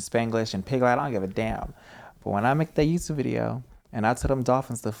Spanish, and Spanglish, and Piglet. I don't give a damn. But when I make that YouTube video, and I tell them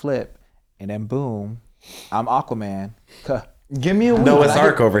dolphins to flip, and then boom, I'm Aquaman. Give me a week. Noah's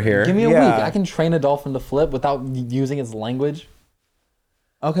Ark over here. Give me a week. I can train a dolphin to flip without using its language.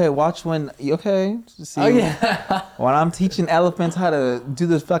 Okay, watch when. Okay, see. When I'm teaching elephants how to do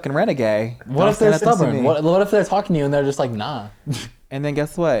this fucking renegade. What if they're stubborn? What if they're talking to you and they're just like, nah? And then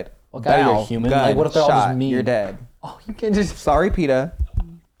guess what? What guy are you, human? Gun, like, what if they're all just mean? You're dead. Oh, you can't just. Sorry, PETA.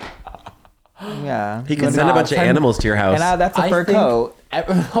 Yeah. He can send a bunch of animals to your house. And that's a fur coat.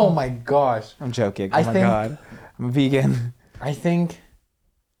 Oh my gosh. I'm joking. Oh my god. I'm a vegan. I think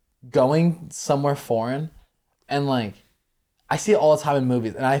going somewhere foreign and like. I see it all the time in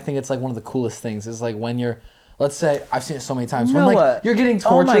movies, and I think it's like one of the coolest things is like when you're, let's say, I've seen it so many times, when like you're getting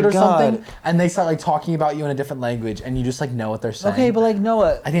tortured or something, and they start like talking about you in a different language, and you just like know what they're saying. Okay, but like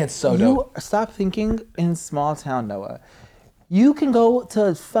Noah, I think it's so dope. Stop thinking in small town, Noah. You can go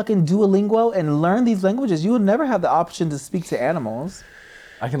to fucking Duolingo and learn these languages. You would never have the option to speak to animals.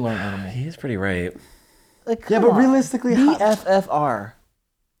 I can learn animal. He's pretty right. Like, yeah, but realistically, BFFR.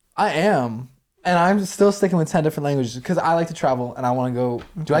 I am. And I'm still sticking with 10 different languages because I like to travel and I want to go.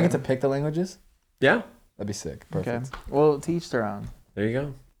 Okay. Do I get to pick the languages? Yeah. That'd be sick. Perfect. Okay. Well, to each their own. There you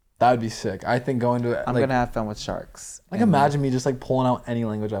go. That would be sick. I think going to... I'm going to have fun with sharks. Like, imagine me just, like, pulling out any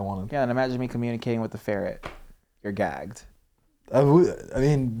language I wanted. Yeah, and imagine me communicating with the ferret. You're gagged. I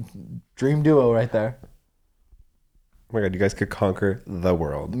mean, dream duo right there. Oh my God, you guys could conquer the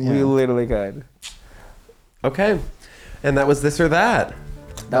world. Yeah. We literally could. Okay. And that was this or that.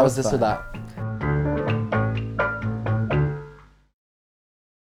 That was this fun. Or that.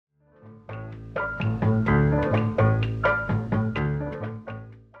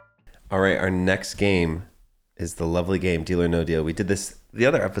 All right, our next game is the lovely game, Deal or No Deal. We did this the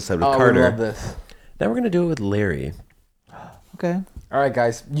other episode with Carter. I love this. Now we're going to do it with Larry. Okay. All right,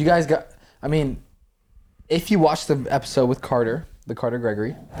 guys. You guys got... I mean, if you watched the episode with Carter, the Carter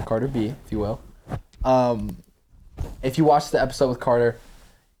Gregory, the Carter B, if you will. If you watched the episode with Carter,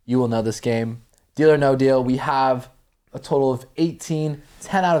 you will know this game. Deal or No Deal. We have a total of 18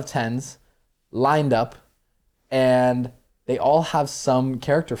 10 out of 10s lined up, and they all have some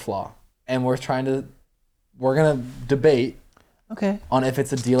character flaw. And we're going to debate on if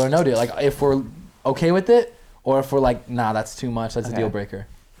it's a deal or no deal. Like, if we're okay with it, or if we're like, nah, that's too much. That's a deal breaker.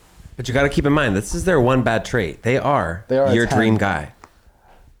 But you got to keep in mind, this is their one bad trait. They are your dream guy.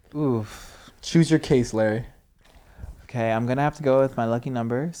 Oof. Choose your case, Larry. Okay, I'm going to have to go with my lucky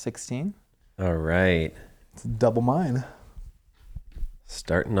number, 16. All right. It's double mine.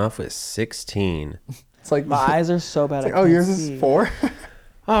 Starting off with 16. It's like my eyes are so bad. Like, yours is 4?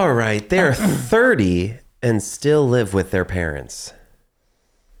 All right. They are 30 and still live with their parents.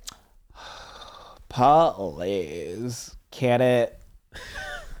 Please. Can it?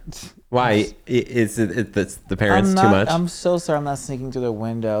 Why? Is it the parents too much? I'm so sorry I'm not sneaking through the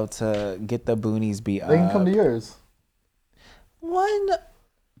window to get the boonies beat up. They can come to yours. One.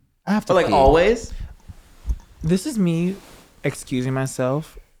 I have to like always? This is me excusing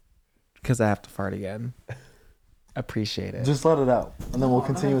myself because I have to fart again. Appreciate it. Just let it out, and then we'll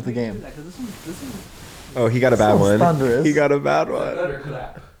continue with the game. Oh, he got a bad one. Thunderous. He got a bad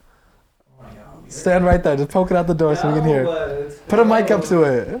one. Stand right there. Just poke it out the door so we can hear. Put a mic up to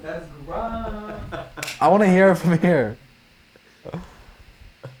it. I want to hear it from here.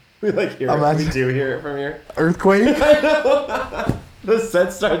 We like hear it. We do hear it from here. Earthquake. The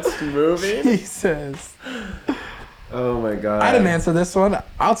set starts moving. Jesus. Oh my God. I didn't answer this one.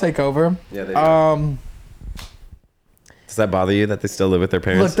 I'll take over. Yeah, they do. Does that bother you that they still live with their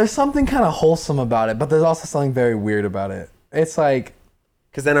parents? Look, there's something kind of wholesome about it, but there's also something very weird about it. It's like...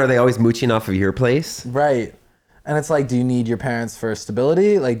 Because then are they always mooching off of your place? Right. And it's like, do you need your parents for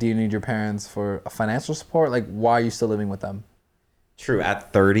stability? Like, do you need your parents for financial support? Like, why are you still living with them? True.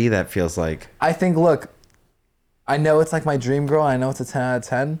 At 30, that feels like... I think, look, I know it's like my dream girl. I know it's a 10 out of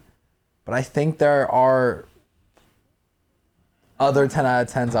 10. But I think there are other 10 out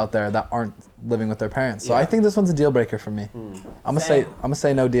of 10s out there that aren't living with their parents. So I think this one's a deal breaker for me. I'm gonna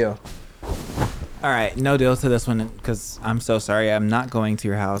say no deal. All right, no deal to this one because I'm so sorry. I'm not going to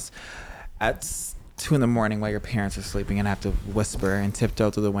your house at 2 a.m. while your parents are sleeping and I have to whisper and tiptoe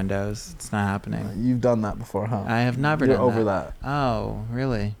through the windows. It's not happening. You've done that before, huh? I have never You're done over that. Oh,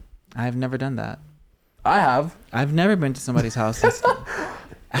 really? I have never done that. I have. I've never been to somebody's house.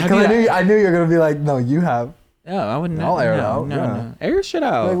 I knew you were gonna be like, no, you have. No, I wouldn't. I'll air it out. No. Air your shit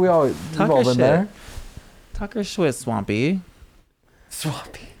out. Like we've all been shit. there. Talk your shit, Swampy.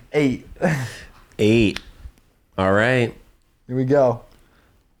 8. 8. All right. Here we go.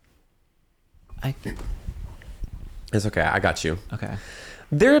 It's okay. I got you. Okay.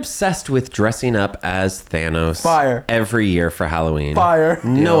 They're obsessed with dressing up as Thanos. Fire. Every year for Halloween. Fire.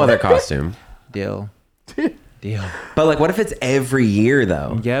 No other costume. Deal. But like, what if it's every year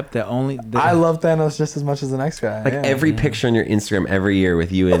though? Yep. I love Thanos just as much as the next guy. Like every picture on your Instagram every year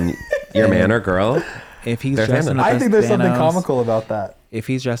with you and your man or girl. If he's dressing up I as think there's Thanos, something comical about that. If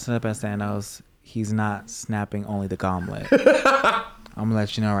he's dressing up as Thanos, he's not snapping only the gauntlet. I'm gonna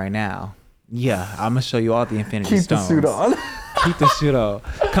let you know right now. Yeah, I'm gonna show you all the Infinity Stones. Keep the suit on. Keep the suit on.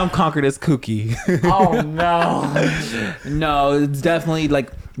 Come conquer this kooky. Oh no. No, it's definitely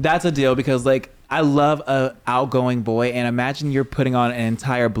like that's a deal because like I love a outgoing boy, and imagine you're putting on an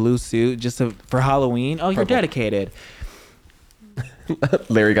entire blue suit just for Halloween. Oh, you're dedicated.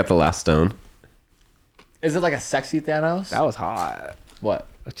 Larry got the last stone. Is it like a sexy Thanos? That was hot. What?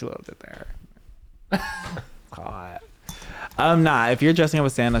 What you loved it there. Hot. Nah. If you're dressing up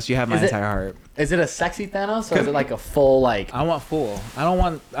as Thanos, you have my entire heart. Is it a sexy Thanos or is it like a full like? I want full. I don't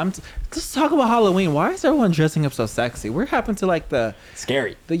want. Let's talk about Halloween. Why is everyone dressing up so sexy? What happened to like the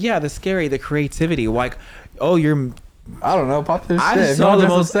scary? The scary, the creativity. Like, oh, you're I don't know. Pop this shit. I If you saw wanna the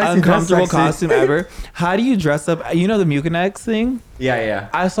dress up most sexy, dress uncomfortable sexy. costume ever. How do you dress up? You know the Mucinex thing? Yeah.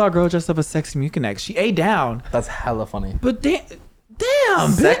 I saw a girl dressed up as sexy Mucinex. She ate down. That's hella funny. But damn, bitch.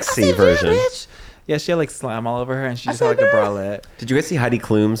 Sexy I said, version. Yeah, bitch. Yeah, she had like slime all over her, and she just had like a bralette. Did you guys see Heidi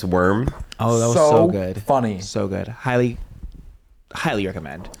Klum's Worm? Oh, that was so good. Funny. So good. Highly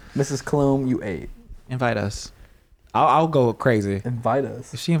recommend. Mrs. Klum, you ate. Invite us. I'll go crazy. Invite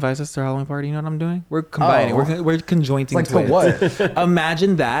us. If she invites us to her Halloween party, you know what I'm doing? We're combining. Oh. We're conjointing Like to twins. what?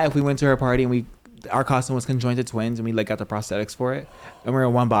 Imagine that if we went to her party and our costume was conjointed twins and we like got the prosthetics for it and we're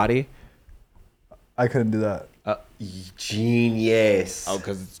in one body. I couldn't do that. Genius. Oh,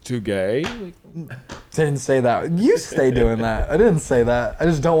 because it's too gay. Didn't say that. You stay doing that. I didn't say that. I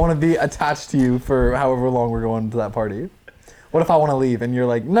just don't want to be attached to you for however long we're going to that party. What if I want to leave and you're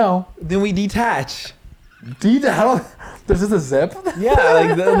like, no? Then we detach. There's just a zip? Yeah,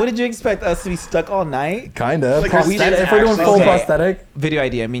 like what did you expect us to be stuck all night? Kinda. Like Prosthetic. we If we're doing actually- full Okay. prosthetic. Video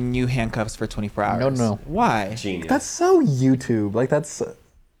idea. I mean, new handcuffs for 24 hours. No. Why? Genius. That's so YouTube. Like that's...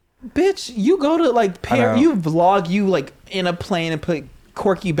 Bitch, you go to like know. you vlog you like in a plane and put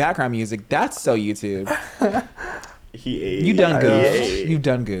quirky background music. That's so YouTube. He ate. You done goof. ate. You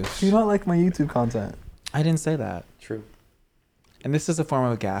done goof. Do you not like my YouTube content? I didn't say that. True. And this is a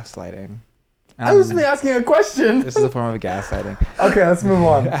form of gaslighting. I was just asking a question. This is a form of gaslighting. Okay, let's move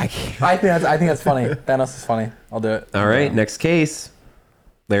on. I I can't. think that's funny. Thanos is funny. I'll do it. All right, next case.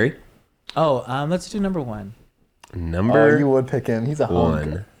 Larry? Oh, let's do number one. Number Oh, you would pick him. He's a hunk.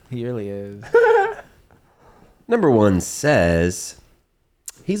 one. He really is. Number one says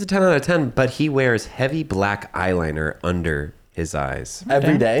he's a 10 out of 10, but he wears heavy black eyeliner under his eyes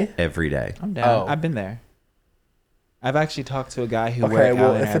Every day? every day. I'm down. Oh. I've been there. I've actually talked to a guy who Okay, wears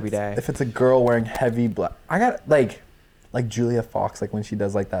well, eyeliner every day. if it's a girl wearing heavy black... I got, like Julia Fox, like when she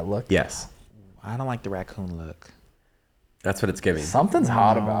does like that look. Yes. I don't like the raccoon look. That's what it's giving. Something's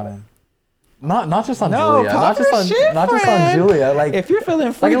hot about it. Not just on No, Julia. pop Not just your on shit, not just on friend. Julia. Like If you're feeling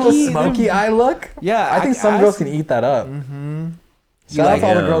like freaky, a little smoky eye look. Yeah, I think some girls can eat that up. Mm-hmm. Shout out to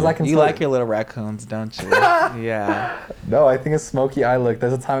all the girls I can. You like your little raccoons, don't you? Yeah. No, I think a smoky eye look.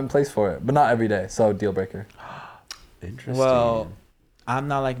 There's a time and place for it, but not every day. So deal breaker. Interesting. Well, I'm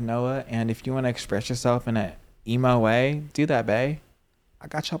not like Noah, and if you want to express yourself in an emo way, do that, bae. I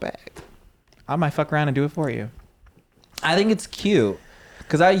got your back. I might fuck around and do it for you. I think it's cute.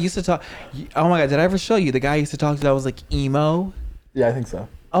 Because I used to talk... Oh my God, did I ever show you the guy I used to talk to that was like emo? Yeah, I think so.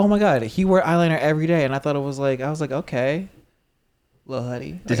 Oh my God, he wore eyeliner every day, and I thought it was like... I was like, okay. Little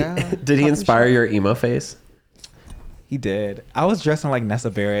hoodie. Did he inspire your emo face? He did. I was dressing like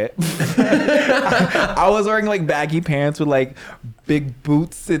Nessa Barrett. I was wearing like baggy pants with like big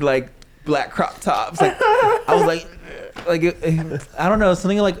boots and like black crop tops. Like I was like I don't know,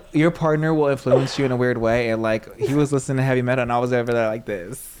 something like your partner will influence you in a weird way, and like he was listening to heavy metal, and I was over there like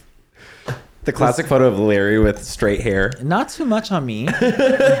this. The classic photo of Larry with straight hair. Not too much on me.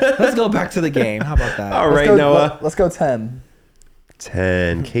 Let's go back to the game. How about that? All right, Noah. Let's go 10.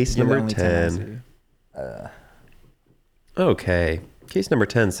 10. Case You're the number only 10 I 10. see. Okay. Case number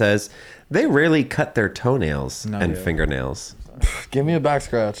 10 says they rarely cut their toenails and fingernails. Give me a back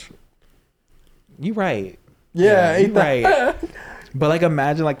scratch. You right. Yeah, you eat that. right. But like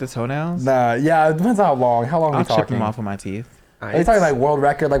imagine like the toenails. Nah, yeah, it depends how long. How long are I'll we chip talking? them off with my teeth. Are you talking like world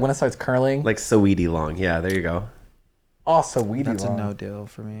record, like when it starts curling? Like Saweetie long. Yeah, there you go. Oh, Saweetie That's long. a no deal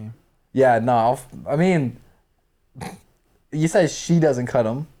for me. Yeah, no. I mean, you said she doesn't cut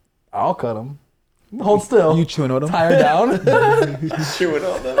them. I'll cut them. Hold still. You chewing on them? Tie her down. Chewing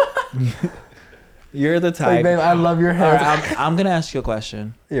on them. You're the Like, type. babe, I love your All hair. right, I'm gonna ask you a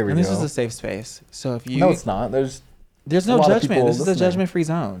question. Here we and this go. is a safe space. So if you No, it's not. There's no a lot of judgment. people This is a listening. judgment-free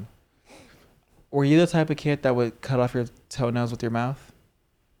zone. Were you the type of kid that would cut off your toenails with your mouth?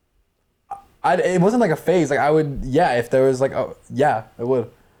 It wasn't like a phase. Like I would, yeah. If there was like, oh, yeah, it would.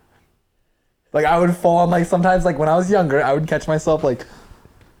 Like I would fall on like sometimes like when I was younger, I would catch myself like,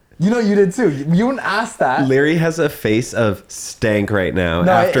 you know, you did too. You wouldn't ask that. Larry has a face of stank right now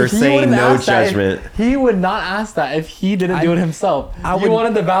No, after he saying wouldn't no ask that if- judgment. He would not ask that if he didn't do it himself. I You would-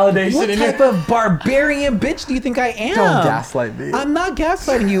 wanted the validation. What in type your, of barbarian bitch do you think I am? Don't gaslight me. I'm not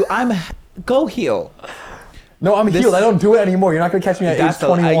gaslighting you. Go heel. No, I'm healed. I don't do it anymore. You're not gonna catch me at age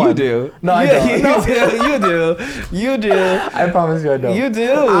 21. You do. No, I don't. No. You do. You do. I promise you I don't. You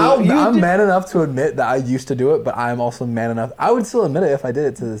do. I'm man enough to admit that I used to do it, but I'm also man enough. I would still admit it if I did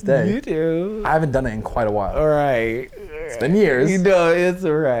it to this day. You do. I haven't done it in quite a while. All right. It's been years. You know, it's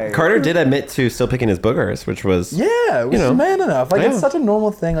all right. Carter did admit to still picking his boogers, which was Yeah, which know. is man enough. Like Yeah. it's such a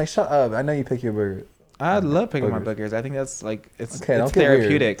normal thing. Like shut up. I know you pick your burger. I love picking my boogers. I think that's like it's Okay, it's don't get weird.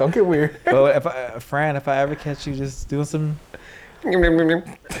 therapeutic. Don't get weird. But if I ever catch you just doing some,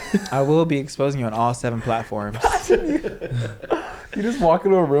 I will be exposing you on all 7 platforms. You just walk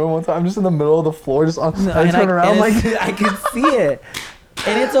into a room one time, just in the middle of the floor, just on. No, I turn around like I can see it,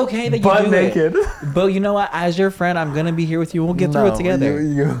 and it's okay that you butt do naked. it. But you know what? As your friend, I'm gonna be here with you. We'll get through it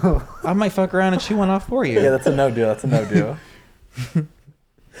together. I might fuck around and chew one off for you. Yeah, that's a no deal. That's a no deal.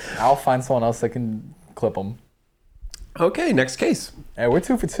 I'll find someone else that can clip them. Okay, next case. Hey, we're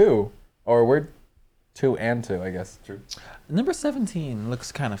 2 for 2, or we're 2 and 2, I guess. True. Number 17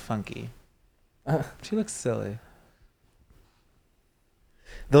 looks kind of funky. She looks silly.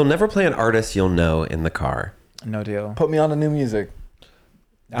 They'll never play an artist you'll know in the car. No deal. Put me on the new music.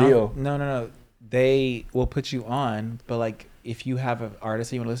 Deal. No. They will put you on, but like if you have an artist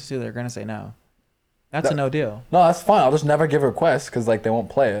that you want to listen to, they're gonna say no. That's a no deal. No, that's fine. I'll just never give requests because like they won't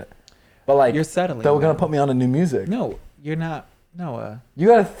play it. But like You're settling. They're gonna put me on the new music. No, you're not. Noah. You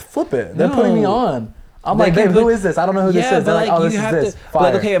gotta flip it. They're putting me on. I'm They like, can babe, who is this? I don't know who this is. They're like, oh, this is this. But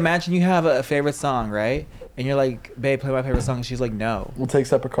like, Fire. okay, imagine you have a favorite song, right? And you're like, babe, play my favorite song, and she's like, no. We'll take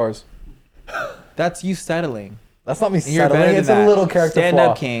separate cars. That's you settling. That's not me And you're better settling. than It's that. a little character Stand flaw.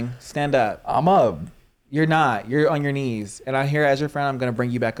 up, King. Stand up. I'm up. You're not. You're on your knees. And I hear as your friend, I'm gonna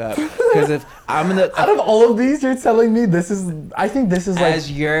bring you back up. Because if I'm in the Out of all of these, you're telling me this is. I think this is like. as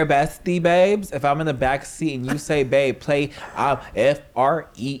your bestie, babes, if I'm in the back seat and you say, babe, play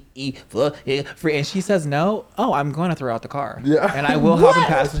F-R-E-E free, and she says no, I'm going to throw out the car. Yeah. And I will hop in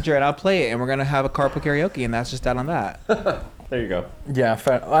passenger and I'll play it, and we're gonna have a carpool karaoke, and that's just that on that. There you go. Yeah,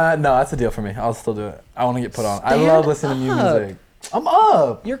 fair. No, that's a deal for me. I'll still do it. I want to get put on. I Stand love listening to new up. music. I'm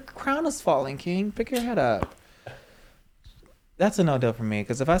up. Your crown is falling, King. Pick your head up. That's a no deal for me.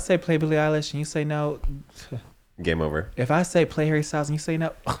 Because if I say play Billie Eilish and you say no, Game over. if I say play Harry Styles and you say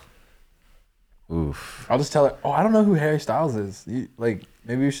no, Oof. I'll just tell her. Oh, I don't know who Harry Styles is. Like,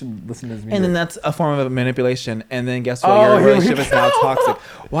 maybe you should listen to his music. and then that's a form of manipulation. And then guess what? Oh, Your here we relationship is now go. toxic.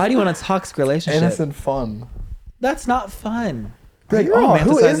 Why do you want a toxic relationship? innocent fun. That's not fun. Like, You're oh,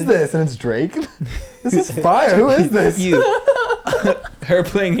 who is romanticizing- this? And it's Drake. This is fire. Who is this? You. Her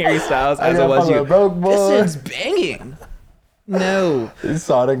playing Harry Styles I as got it was from you. a broke boy. This shit's banging. No. He's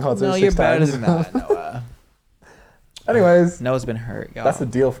saw it in concert No, 6 you're better times. than that, Noah. Anyways, Noah's been hurt, y'all. that's a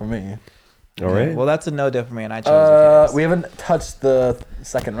deal for me. All right. Well, that's a no deal for me, and I chose the case. We haven't touched the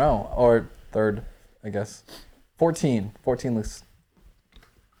second row or third, I guess. 14. 14 looks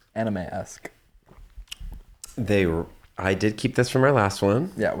anime-esque. I did keep this from our last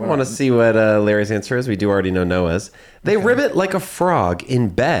one. Yeah, I want to see what Larry's answer is. We do already know Noah's. They ribbit like a frog in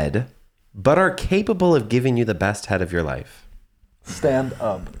bed, but are capable of giving you the best head of your life. Stand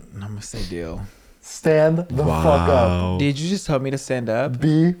up. I'm gonna say deal. Stand the fuck up. Did you just tell me to stand up?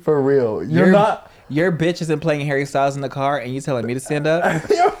 Be for real. You're not. Your bitch isn't playing Harry Styles in the car, and you telling me to stand up,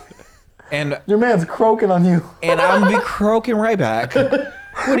 and Your man's croaking on you. I'm be croaking right back.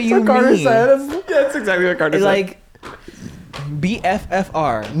 What do you That's what Carter mean? said. That's exactly what Carter Like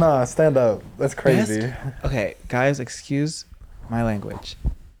BFFR. Nah, stand up. That's crazy. Best- Okay, guys, excuse my language.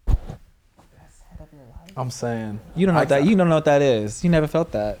 I'm saying. You don't know what that. You don't know what that is. You never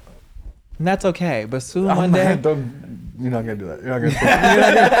felt that. And that's okay. But soon one day, You're not gonna do that. You're not gonna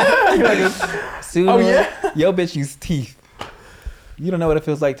do that. soon, Oh, yeah? yo bitch use teeth. You don't know what it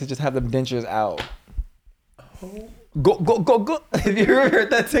feels like to just have them dentures out. Go go go go. Have you ever heard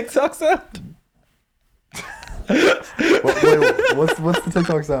that TikTok sound? Wait, what's the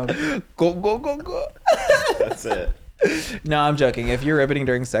TikTok sound? Go go go go. That's it. No, I'm joking. If you're ribbiting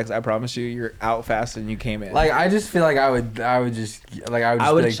during sex, I promise you, you're out faster than you came in. Like, I just feel like I would just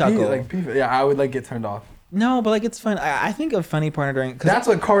I would be like, chuckle. yeah, I would like get turned off. No, but like it's fun. I think a funny partner during. That's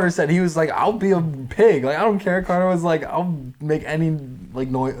what Carter said. He was like, "I'll be a pig. Like, I don't care." Carter was like, "I'll make any like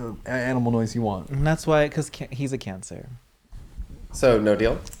noise, animal noise you want." And that's why, because he's a Cancer. So, no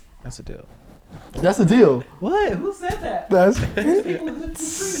deal? That's a deal. That's the deal. What? Who said that? That's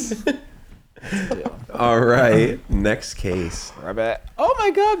All right. Next case. Rabbit. Oh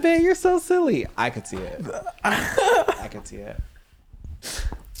my God, babe, you're so silly. I could see it. I could see it.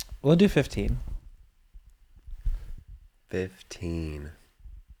 We'll do 15. 15.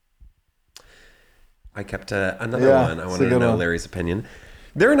 I kept another Yeah, one. I it's wanted a to good know one. Larry's opinion.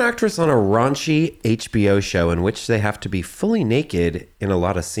 They're an actress on a raunchy HBO show in which they have to be fully naked in a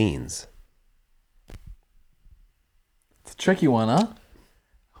lot of scenes. it's a tricky one, huh?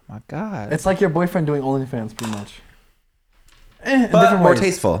 Oh my God. It's like your boyfriend doing OnlyFans, pretty much. In But different more ways.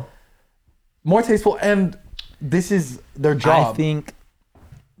 tasteful. More tasteful, and this is their job. I think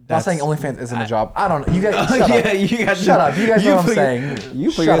not saying OnlyFans isn't a job. I don't know. You guys, Shut up. You guys know what I'm saying.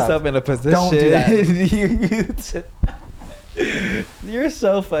 You put yourself in a position. Don't do that. You're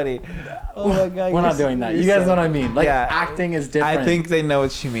so funny. Oh my god. We're not doing that. You guys know what I mean. Like acting is different. I think they know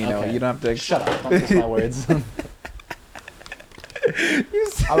what you mean. Okay. No, you don't have to. Shut up. Don't twist my words.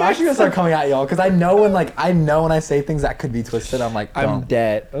 I'm actually gonna start coming at y'all because I know when I say things that could be twisted. I'm like, I'm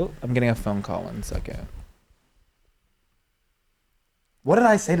dead. Oh, I'm getting a phone call. 1 second. What did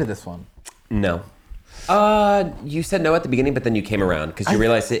I say to this one? No. You said no at the beginning, but then you came around because you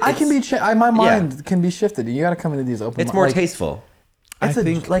realized it. I can be. My mind can be shifted. You got to come into these open. It's more tasteful. I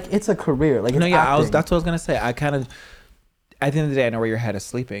think it's a career. Like, it's that's what I was gonna say. I kind of. At the end of the day, I know where your head is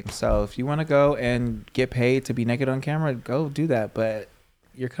sleeping. So if you want to go and get paid to be naked on camera, go do that. But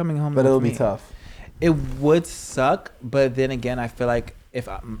you're coming home. But it'll be tough. It would suck, but then again, I feel like if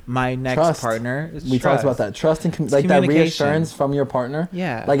my next partner is talked about that trust and like that reassurance from your partner.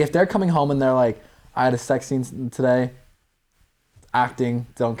 Yeah. Like if they're coming home and they're like, I had a sex scene today. Acting,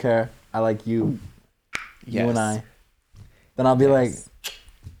 don't care. I like you. You and I. Then I'll be like,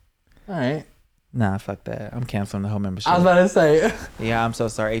 all right. Nah, fuck that. I'm canceling the whole membership. I was about to say. Yeah, I'm so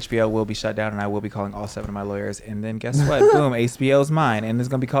sorry. HBO will be shut down, and I will be calling all 7 of my lawyers. And then guess what? Boom, HBO's mine, and it's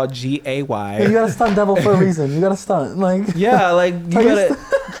gonna be called GAY. Hey, you gotta stunt devil for a reason. You gotta stunt, like. Yeah, like you gotta.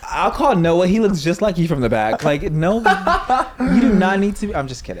 I'll call Noah. He looks just like you from the back. Like no, you do not need to. I'm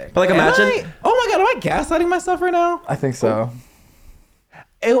just kidding. But like, imagine. Oh my god, am I gaslighting myself right now? I think so.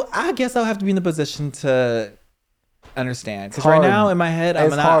 I guess I'll have to be in the position to understand, because right now in my head I'm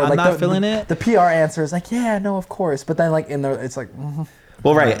not feeling it. The PR answer is like, yeah, no, of course, but then like in there it's like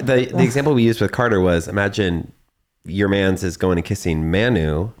well, right, the example we used with Carter was, imagine your man's is going and kissing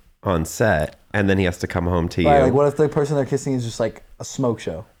Manu on set, and then he has to come home to you. Like, what if the person they're kissing is just like a smoke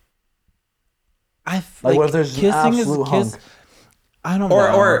show? Like what if there's kissing an absolute hunk? I don't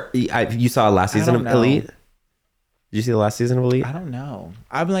know. Or you saw last season of Elite? Did you see the last season of Elite? I don't know.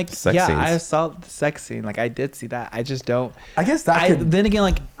 I'm like, sex yeah, scenes. I saw the sex scene. Like, I did see that. I just don't. I guess that then again,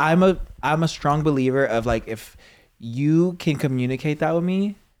 like, I'm a strong believer of, like, if you can communicate that with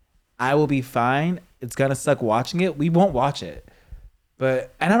me, I will be fine. It's gonna suck watching it. We won't watch it. And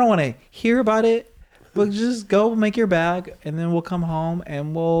I don't want to hear about it, but just go make your bag, and then we'll come home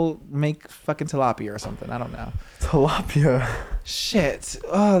and we'll make fucking tilapia or something. I don't know. Tilapia. Shit.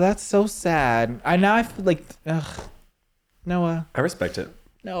 Oh, that's so sad. I feel like, ugh. Noah. I respect it.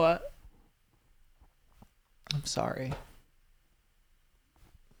 Noah. I'm sorry.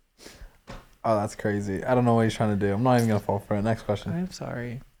 Oh, that's crazy. I don't know what he's trying to do. I'm not even going to fall for it. Next question. I'm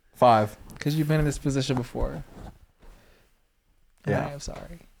sorry. 5. Because you've been in this position before. And yeah. I am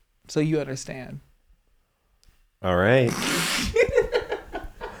sorry. So you understand. All right.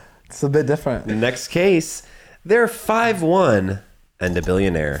 It's a bit different. Next case. They're 5'1" and a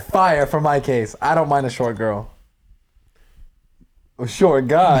billionaire. Fire for my case. I don't mind a short girl. A short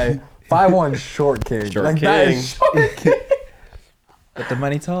guy. 5'1" short king. Short like king. That is short king. But the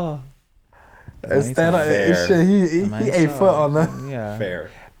money tall. Shit, he 8 foot on the. Yeah. Fair.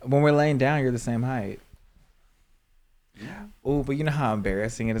 When we're laying down, you're the same height. Oh, but you know how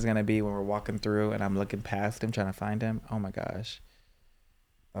embarrassing it is going to be when we're walking through and I'm looking past him trying to find him? Oh my gosh.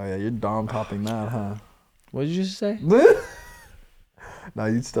 Oh yeah, you're dom topping that, huh? What did you just say? No,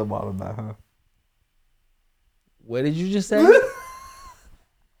 you'd still bottom that, huh? What did you just say?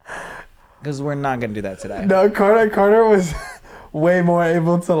 Because we're not going to do that today. No, Carter was way more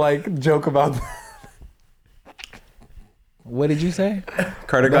able to like joke about that. What did you say?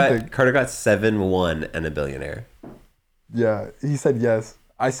 Carter got 7'1" and a billionaire. Yeah, he said yes.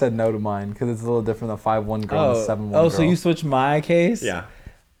 I said no to mine because it's a little different than 5'1" girl and a 7'1" girl. Oh, so you switched my case? Yeah.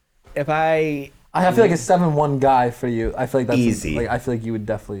 If I feel like a 7'1" guy for you. I feel like that's easy. Like I feel like you would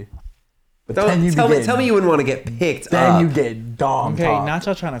definitely. But tell me you wouldn't want to get picked up. Then you get dom okay, topped. not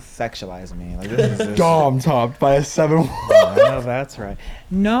y'all trying to sexualize me. Like this is dom topped by a 7'1". I know that's right.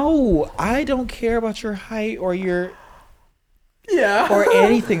 No, I don't care about your height or your or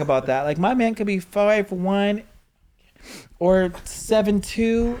anything about that. Like my man could be 5'1" or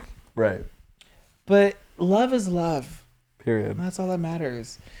 7'2". Right. But love is love. Period. That's all that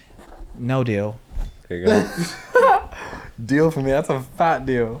matters. No deal. There you go. Deal for me. That's a fat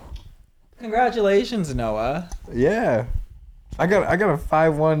deal. Congratulations, Noah. Yeah. I got a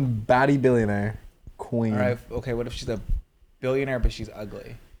 5'1" baddie billionaire queen. All right. Okay. What if she's a billionaire but she's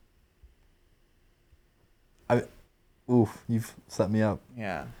ugly? Oof, you've set me up.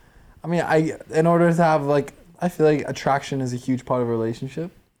 Yeah. I mean, in order to have like, I feel like attraction is a huge part of a relationship.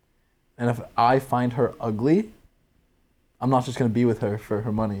 And if I find her ugly, I'm not just gonna be with her for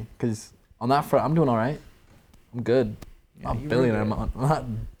her money. Because on that front, I'm doing all right. I'm good. Not billionaire, not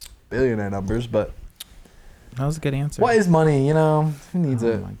billionaire numbers, but that was a good answer. What is money? You know, who needs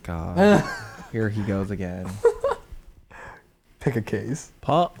it? Oh my god. Here he goes again. Pick a case.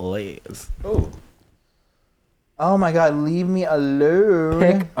 Police. Oh my god, leave me alone.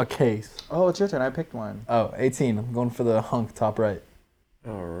 Pick a case. Oh, it's your turn. I picked one. Oh, 18. I'm going for the hunk top right.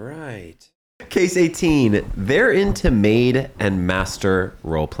 All right. Case 18. They're into maid and master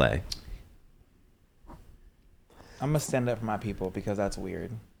role play. I'm gonna stand up for my people because that's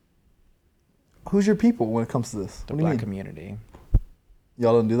weird. Who's your people when it comes to this? The What do you black mean? community.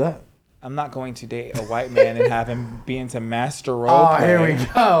 Y'all don't do that? I'm not going to date a white man and have him be into master role Oh, play. here we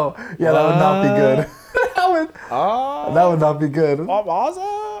go. Yeah, that would not be good. that would not be good. What was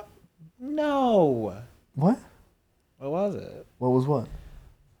it? No. What? What was it? What was what?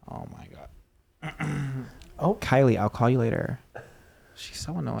 Oh my god. Oh, Kylie, I'll call you later. She's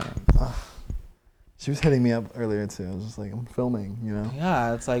so annoying. she was hitting me up earlier too. I was just like, I'm filming, you know?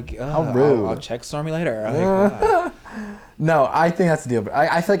 Yeah, it's like, How rude. I'll check Stormy later. Like, No, I think that's the deal. But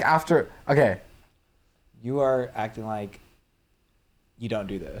I feel like after, okay. you are acting like you don't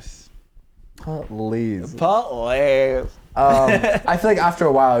do this. Please. Police. I feel like after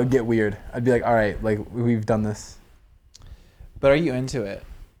a while it would get weird. I'd be like, all right, like we've done this. But are you into it?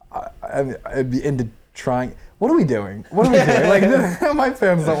 I'd be into trying. What are we doing? What are we doing? Like my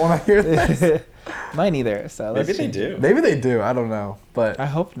fans don't want to hear this. Mine either. So Maybe they do. Maybe they do. I don't know. But I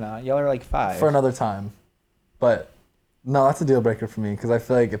hope not. Y'all are like 5. for another time. But no, that's a deal breaker for me because I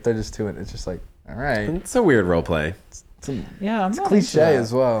feel like if they're just to it, it's just like, all right. It's a weird role play. Yeah, I'm It's not cliche into that.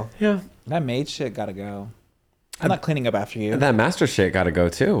 as well. Yeah. That maid shit gotta go. I'm not cleaning up after you. That master shit got to go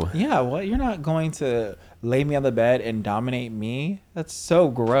too. Yeah, well, you're not going to lay me on the bed and dominate me. That's so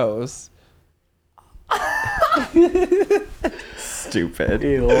gross. Stupid.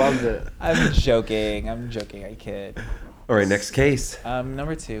 He loves it. I'm joking. I kid. All right, next case.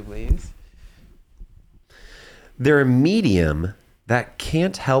 Number 2, please. They're a medium that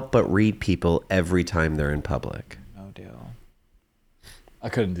can't help but read people every time they're in public. No deal. I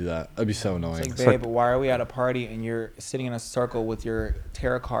couldn't do that. That'd be so annoying. It's like, babe, why are we at a party and you're sitting in a circle with your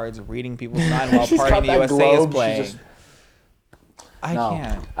tarot cards reading people's sign while Party in the USA is playing? I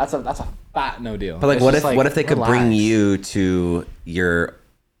can't. That's a fat no deal. But like, It's what just if what if they could bring relax. you to your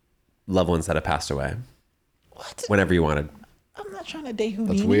loved ones that have passed away? What? Whenever you wanted. I'm not trying to date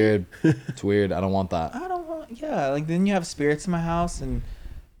Houdini. That's weird. It's weird. I don't want that. I don't want. Yeah, like then you have spirits in my house and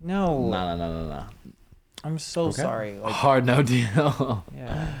no. No. I'm so sorry. Like, Hard no deal.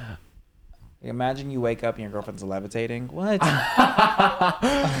 yeah. Like, imagine you wake up and your girlfriend's levitating. What?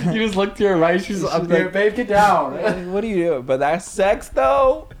 You just look to your right. She's up there. like- Babe, get down. Like, what do you do? But that's sex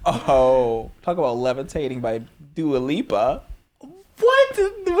though. Oh, talk about levitating by Dua Lipa. What?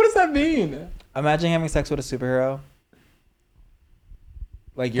 What does that mean? Imagine having sex with a superhero.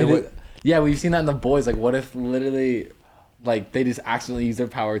 Like you're. It- yeah, we've seen that in The Boys. Like, what if literally, like, they just accidentally use their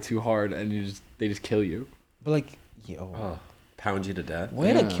power too hard and they just kill you? But like, yo, Pound you to death.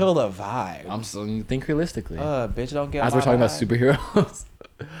 way to kill the vibe. I'm still think realistically. Bitch, don't get. As my we're talking about vibe. superheroes.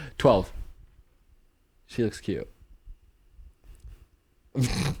 12. She looks cute.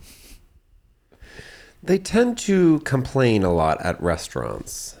 They tend to complain a lot at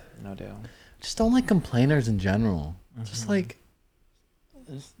restaurants. No deal. Just don't like complainers in general. Just like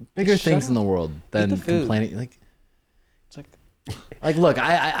there's bigger things in the world than the food. complaining. Like, It's like like look,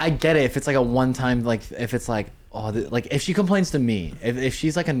 I get it if it's like a one time, like if it's like like if she complains to me, if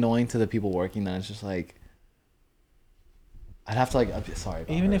she's like annoying to the people working, then it's just like I'd have to like sorry.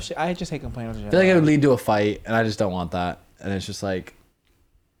 About even her. if she, I just hate complainers. I feel like it would lead to a fight, and I just don't want that. And it's just like,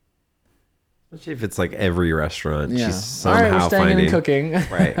 Especially if it's like every restaunt. yeah, She's all right, somehow we're staying finding. in cooking.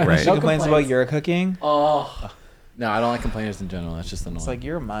 Right, right. She complains about your cooking. Oh, no, I don't like complainers in general. It's just annoying. It's like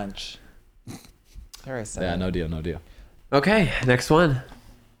you're a munch. There I said. yeah, it. no deal. Okay, next one.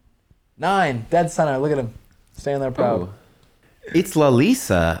 9, dead center. Look at him, staying there proud. Ooh. It's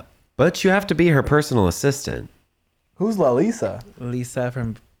Lalisa, but you have to be her personal assistant. Who's Lalisa? Lisa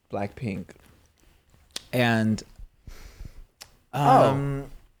from Blackpink. And Oh.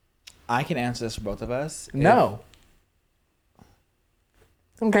 I can answer this for both of us. No.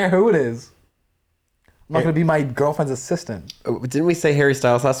 Don't care who it is. I'm not gonna be my girlfriend's assistant. Didn't we say Harry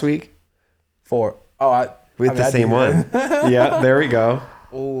Styles last week? With The same one. Yeah, there we go.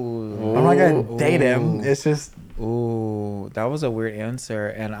 Ooh. I'm not gonna date him. It's just. Ooh, that was a weird answer,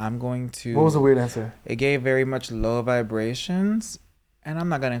 and I'm going to. What was the weird answer? It gave very much low vibrations, and I'm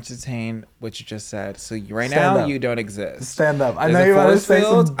not gonna entertain what you just said. So right Stand now, up. you don't exist. Stand up. I There's know a you want to force say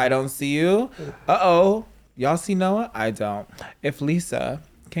field. some. I don't see you. Uh-oh. Y'all see Noah? I don't. If Lisa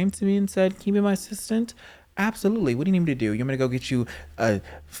came to me and said, "Can you be my assistant?" Absolutely. What do you need me to do? You want me to go get you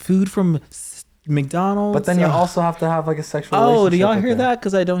food from McDonald's? But then you also have to have like a sexual Oh, do relationship y'all with hear her. that?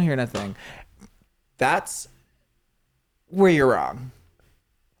 Because I don't hear nothing. That's where you're wrong.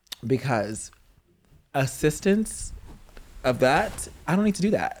 Because assistance of that, I don't need to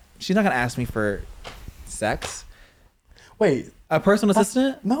do that. She's not going to ask me for sex. Wait, A personal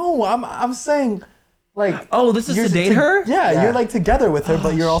assistant? no, I'm saying like. Oh, this is you're to date her? Yeah, you're like together with her,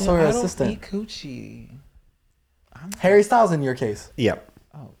 but you're also her I don't assistant. eat coochie. Harry Styles in your case. Yep.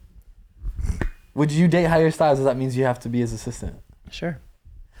 Would you date Harry Styles if that means you have to be his assistant? Sure.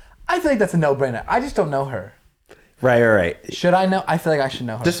 I feel like that's a no-brainer. I just don't know her. Right. Should I know? I feel like I should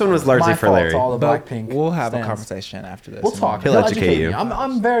know her. This one was largely My for fault Larry. to all the But Blackpink we'll have a stans. conversation after this. We'll talk. He'll educate you. me.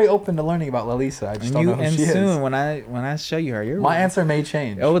 I'm very open to learning about Lalisa. I just don't know who And she soon is. when I show you her, My answer may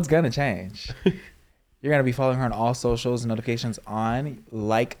change. Oh, it's gonna change. You're gonna be following her on all socials, notifications on,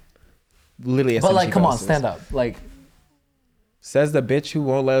 like literally. As but soon as like, she come on, posts. stand up. Like, Says the bitch who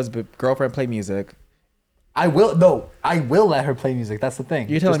won't let his girlfriend play music. I will. No, I will let her play music. That's the thing.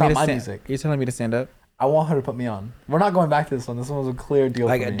 You're telling Just me not to my stand. music. You're telling me to stand up. I want her to put me on. We're not going back to this one. This one was a clear deal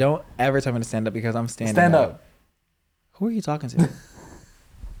for me. Like, don't ever tell me to stand up because I'm standing. Stand up. Who are you talking to?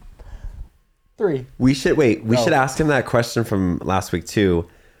 3. We should ask him that question from last week too.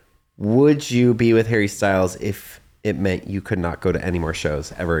 Would you be with Harry Styles if it meant you could not go to any more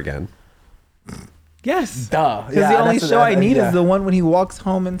shows ever again? Yes. Duh. Because the only show I need is the one when he walks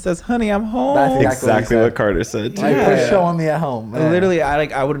home and says, "Honey, I'm home." That's exactly what Carter said. Like, quit showing me at home. Man. Literally,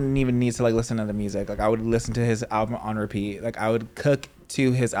 I wouldn't even need to like listen to the music. Like I would listen to his album on repeat. Like I would cook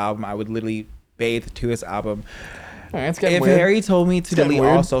to his album. I would literally bathe to his album. Alright, it's getting If weird. Harry told me to getting delete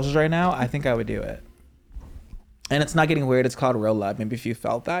all weird. socials right now, I think I would do it. And it's not getting weird. It's called real love. Maybe if you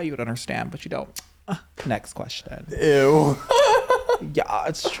felt that, you would understand, but you don't. Next question. Ew. Yeah,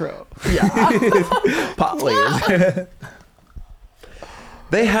 it's true. Yeah. Please.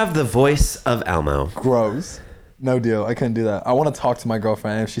 They have the voice of Elmo. Gross. No deal. I couldn't do that. I want to talk to my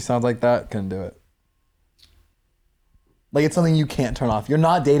girlfriend. And if she sounds like that, couldn't do it. Like, it's something you can't turn off. You're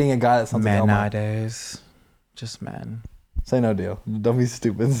not dating a guy that sounds like Men Elmo. nowadays, just men. Say no deal. Don't be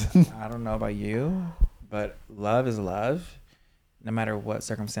stupid. I don't know about you, but love is love. No matter what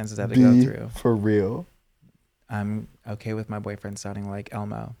circumstances I have to Be go through. for real. I'm okay with my boyfriend sounding like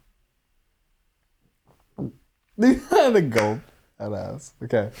Elmo. The gold. That ass.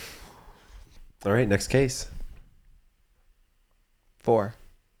 Okay. All right, next case. 4.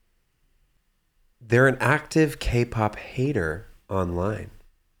 They're an active K-pop hater online.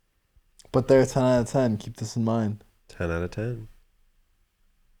 But they're 10 out of 10. Keep this in mind. 10 out of 10.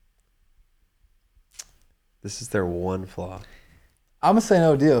 This is their one flaw. I'm going to say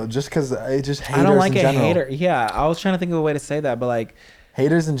no deal. Just because I just haters I don't like in a general. hater. Yeah, I was trying to think of a way to say that, but like,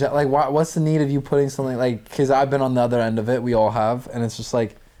 Haters in general. Like, what's the need of you putting something like... Because I've been on the other end of it. We all have. And it's just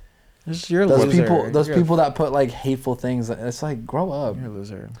like... you're a Those loser. those You're people that put like hateful things, it's like, grow up. You're a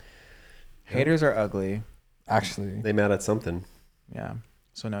loser. Haters are ugly. Actually, They mad at something. Yeah.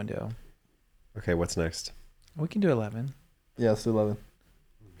 So no deal. Okay, what's next? We can do 11. yeah, let's do 11.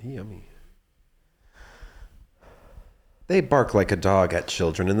 Yummy. They bark like a dog at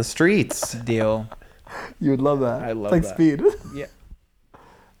children in the streets. Deal. You would love that. I love like that. Speed. Yeah.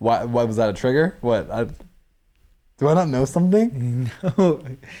 Why was that a trigger? What? Do I not know something? No.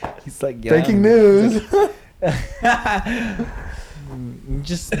 He's like, yeah. Breaking news.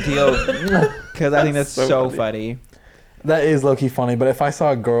 Just deal. Because I think that's so funny. That is low key funny. But if I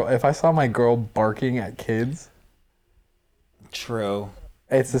saw my girl barking at kids, True.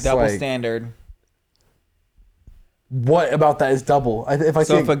 it's just Double like, standard. what about that is double? If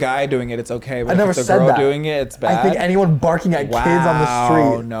If a guy doing it, it's okay. But I never if it's a said girl that. doing it, it's bad. I think anyone barking at kids on the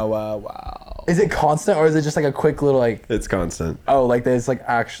street. Noah, wow. Is it constant or is it just like a quick little like? It's constant. Oh, like there's like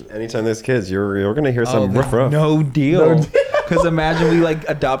actually. Anytime there's kids, you're gonna hear some rough rough. No deal. Because imagine we like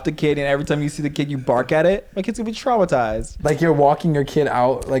adopt a kid and every time you see the kid, you bark at it. My kid's gonna be traumatized. Like you're walking your kid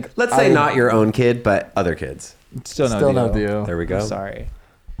out, like Let's say not your own kid, but other kids. Still no still deal. no deal. There we go. I'm sorry.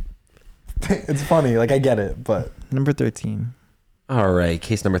 It's funny, like I get it, but Number 13. All right,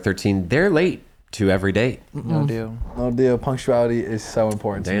 case number 13. They're late to every date. No deal. no deal. Punctuality is so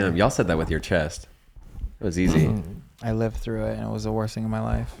important. to Damn, me. y'all said that with your chest. It was easy. I lived through it and it was the worst thing in my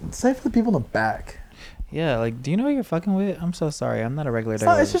life. Say for the people in the back. Yeah, like, do you know who you're fucking with? I'm so sorry. I'm not a regular.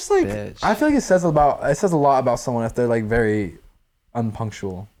 It's just like bitch. I feel like it says a lot about someone if they're like very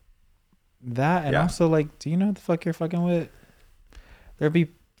unpunctual. That and Yeah. also like, do you know what the fuck you're fucking with? There'd be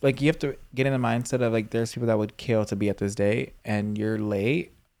like you have to get in the mindset of like there's people that would kill to be at this date and you're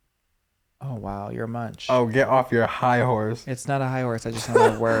late. Oh wow, you're a munch. Oh, get off your high horse, It's not a high horse. I just know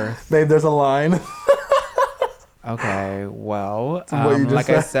my worth. babe. There's a line. Okay, well, what you just like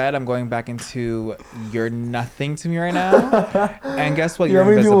I said. said, I'm going back into you're nothing to me right now. And guess what? You know You're how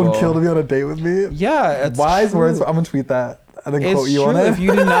many people invisible. would kill to be on a date with me? Yeah, it's Wise true. words. I'm gonna tweet that and then It's quote you true. on it. If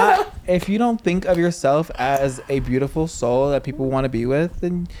you do not, if you don't think of yourself as a beautiful soul that people want to be with,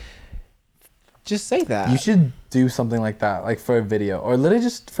 then just say that. You should do something like that, like for a video, or literally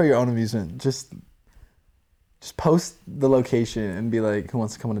just for your own amusement. Just post the location and be like, "Who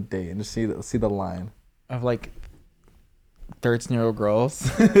wants to come on a date?" and just see the line. Of like 13-year-old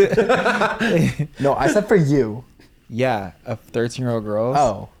girls. No, I said for you. Yeah, of 13-year-old girls.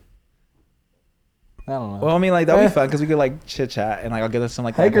 Oh. I don't know. Well, I mean, like that'd be fun because we could like chit chat and like I'll give them some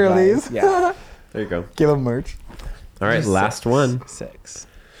like Hey, good girlies. advice. Yeah. There you go. Give them merch. All right, last one. 6.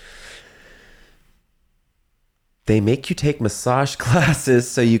 They make you take massage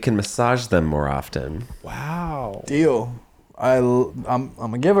classes so you can massage them more often. Wow. Deal. I'm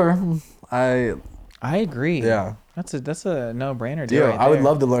a giver. I agree. Yeah. That's a no-brainer. Deal. Right I would there.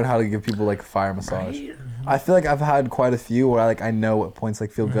 love to learn how to give people like fire massage. Right? I feel like I've had quite a few where I know what points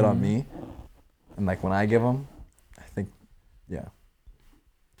like feel good on me, and like when I give them, I think, yeah.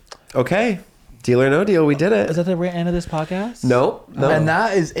 Okay, deal or no deal, we did it. Is that the end of this podcast? No. And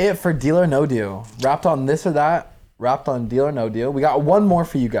that is it for Deal or No Deal. Wrapped on this or that. Wrapped on Deal or No Deal. We got one more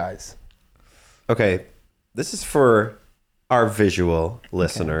for you guys. Okay, this is for our visual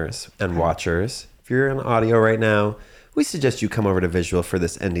listeners and watchers. If you're on audio right now, we suggest you come over to visual for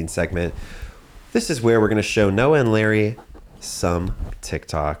this ending segment. This is where we're going to show Noah and Larry some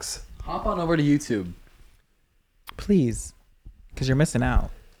TikToks. Hop on over to YouTube. Please, because you're missing out.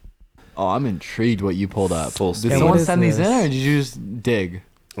 Oh, I'm intrigued what you pulled up. Full Did speed. someone What is send these in, this? or did you just dig?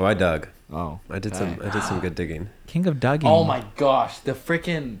 Oh, I dug. Oh, I did some good digging. King of Dougie. Oh my gosh, the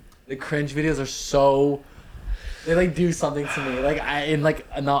cringe videos are so. They like do something to me, like in like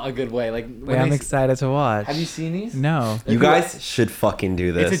not a good way. Like when Wait, I'm excited to watch. Have you seen these? No. You guys should fucking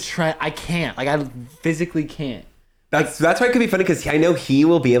do this. It's a trend. I can't. Like I physically can't. That's why it could be funny because I know he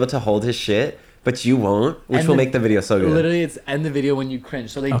will be able to hold his shit, but you won't, which will make the video so good. Literally, it's end the video when you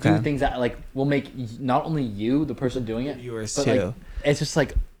cringe. So they Okay. do things that like will make not only you, the person doing it, Viewers but too. like it's just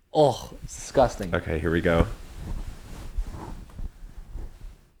like, oh, it's disgusting. Okay, here we go.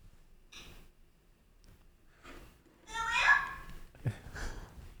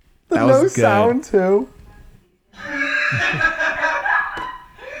 That was good. Sound too.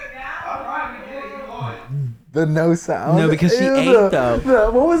 The no sound. No, because she Ew, ate,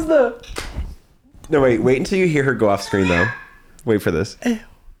 though. What was the? No, wait until you hear her go off screen though. Wait for this. Okay,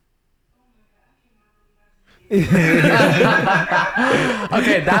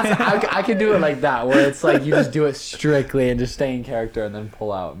 that's I can do it like that, where it's like you just do it strictly and just stay in character and then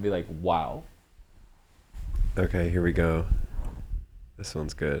pull out and be like, wow. Okay, here we go. This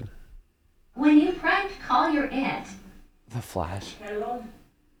one's good. When you prank, call your aunt. The Flash. Hello?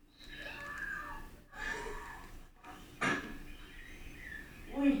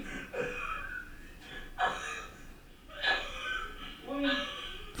 We.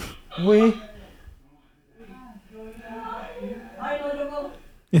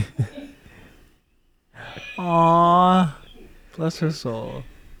 Aww. Bless her soul.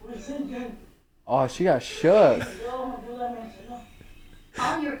 Oh, she got shook.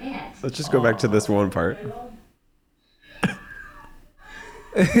 Call your aunt. Let's just go back to this one part.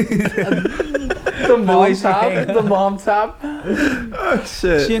 The mom tap. The mom tap. Oh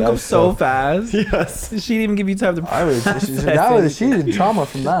shit. She hung up so fast. Yes. She didn't even give you time to She's in trauma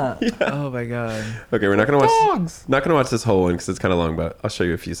from that. Oh my god. Okay, we're not gonna watch. Dogs. Not gonna watch this whole one because it's kind of long, but I'll show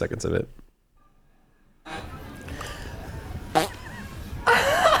you a few seconds of it.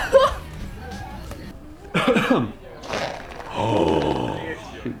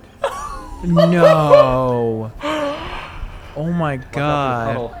 No. Oh my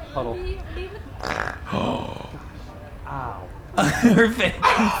god. Huddle. Her face.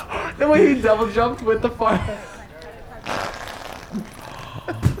 The way he double jumped with the fart.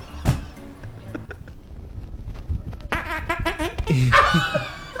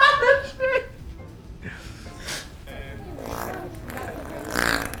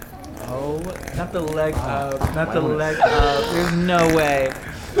 Oh, not the leg up. Not the leg up. There's no way.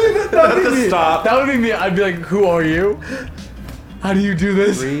 Stop. That would be me. I'd be like, who are you? How do you do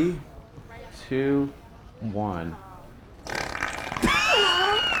this? 3, 2, 1.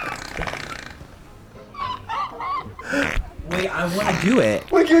 Wait, I want to do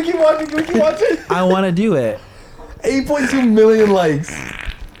it. Wait, can we keep watching? Can we keep watching? I want to do it. 8.2 million likes.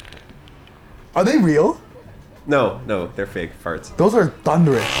 Are they real? No, they're fake farts. Those are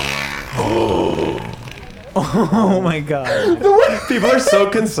thunderous. Oh my god. People are so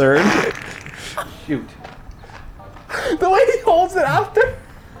concerned. Shoot. The way he holds it after.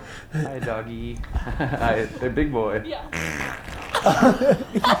 Hi, doggy. Hi, hey, big boy. Yeah.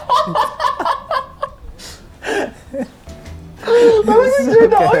 Your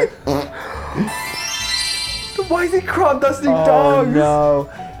dog. Why is he crop dusting dogs? No.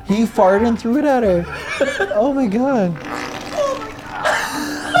 He farted and threw it at her. Oh my god.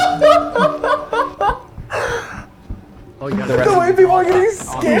 The way people are getting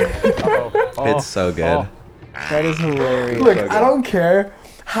scared. It's so good. That is hilarious. Look, I don't care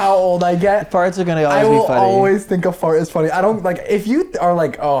how old I get. Farts are gonna I always will be funny. always think a fart is funny. I don't like if you are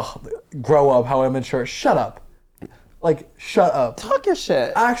like, oh, grow up, how immature. Shut up. Like, shut up. Talk your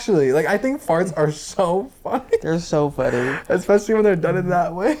shit. Actually, like I think farts are so funny. They're so funny. Especially when they're done in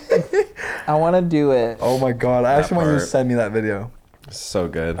that way. I want to do it. Oh my god! I actually want you to part. send me that video. So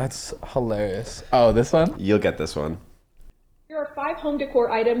good. That's hilarious. Oh, this one? You'll get this one. Here are 5 home decor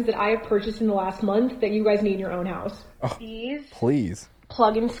items that I have purchased in the last month that you guys need in your own house. Oh, These please.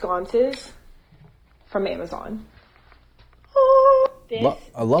 plug-in sconces from Amazon. This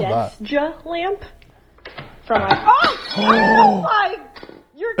I love that. Desja lamp from oh my!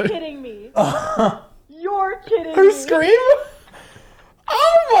 You're kidding me. You're kidding Her me. scream?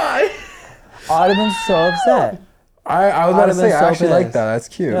 Oh my! I'd have been so upset. I was about to say, I actually like pissed. that. That's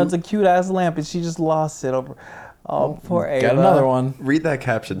cute. That's a cute ass lamp, and she just lost it over. Oh, poor Ava. Get another one. Read that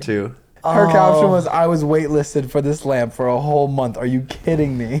caption too. Her caption was, I was waitlisted for this lamp for a whole month. Are you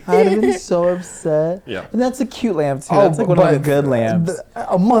kidding me? I'd have been so upset. Yeah. And that's a cute lamp, too. That's like one of the good lamps.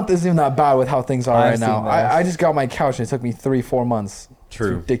 A month isn't even that bad with how things are I've right now. seen this. I just got my couch and it took me 3-4 months.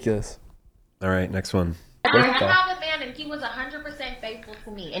 True. It's ridiculous. All right, next one. I have a man and he was 100% faithful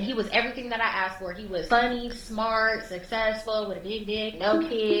to me, and he was everything that I asked for. He was funny, smart, successful, with a big dick, no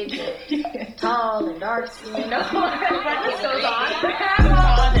kids, tall and dark skin. No, this goes on.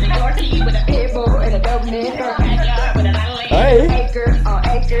 Tall and a Yorkie with a pit bull and a dope nigga. Hey. Acres on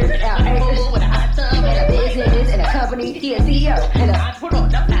acres, with a hot tub and a business and a company. He a CEO and a entrepreneur.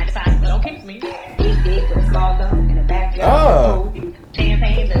 No 9-to-5, but don't kiss me. Big dick with a small thumb in a backyard. Oh.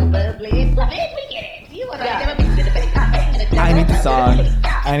 Champagne, little bubbly. We get it. I need the song.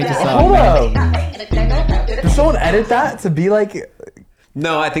 I need the song. Hold up. Did someone edit that to be like...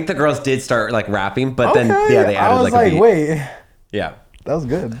 No, I think the girls did start like rapping, but then Okay. yeah, they added I was like a like, beat. wait. Yeah. That was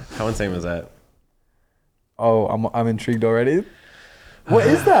good. How insane was that? Oh, I'm intrigued already. What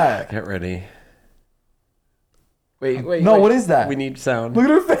is that? Get ready. Wait. No, what is that? We need sound. Look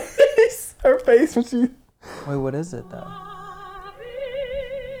at her face. Her face when she... Wait, what is it, though?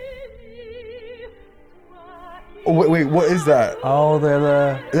 Oh, wait, what is that? Oh, they're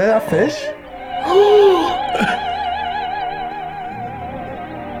the... Is that a fish?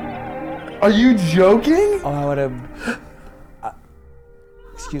 Are you joking? Oh, I would have...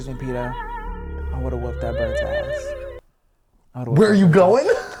 excuse me, Peter. I would have whooped that bird's ass. Where are you going?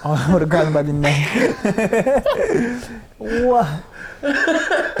 Oh, I would have grabbed him by the neck. What?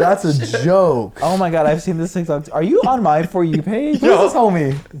 That's a joke. Oh my god, I've seen this TikTok. Are you on my For You page? Who's this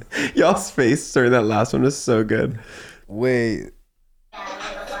homie? Y'all's face during that last one was so good. Wait.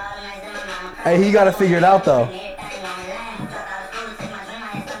 Hey, he got to figure it out though.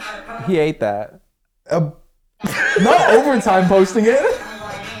 He ate that. Not overtime posting it.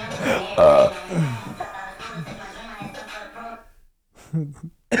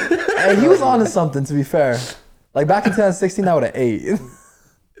 Hey, he was onto something, to be fair. Like back in 2016, I would have ate.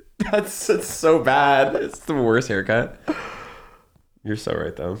 It's so bad. It's the worst haircut. You're so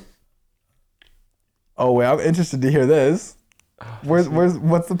right though. Oh wait, I'm interested to hear this. What's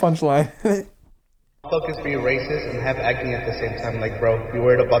the punchline? Fuck is being racist and have acting at the same time. Like, bro, you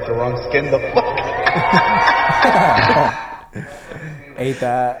worried about the wrong skin. The fuck. Ate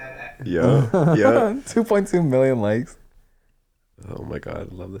that. Yeah. 2.2 million likes. Oh my god,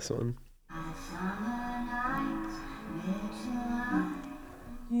 I love this one.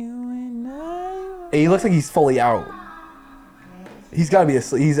 Hey, he looks like he's fully out. He's got to be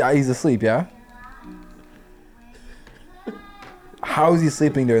asleep. He's asleep, yeah? How is he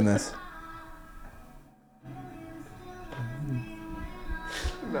sleeping during this?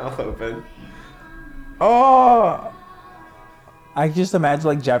 Mouth open. Oh! I can just imagine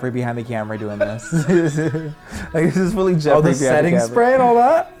like Jeffrey behind the camera doing this. Like this is fully Jeffrey. Oh, the behind setting camera. spray and all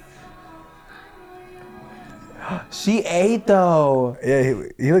that? She ate though. Yeah,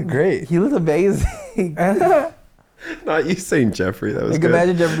 he looked great. He looked amazing. Not you saying Jeffrey. That was Like good.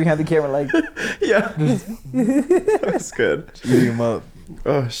 imagine Jeffrey behind the camera like. Yeah. That was good. Eat him up.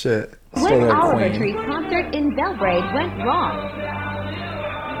 Oh shit. When Oliver Tree's concert in Belgrade went wrong.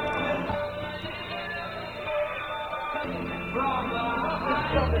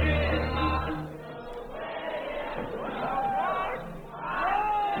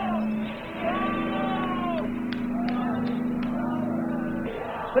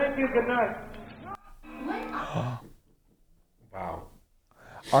 you. Good night. Wow.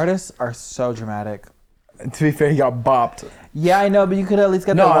 Artists are so dramatic. To be fair, he got bopped. Yeah, I know, but you could at least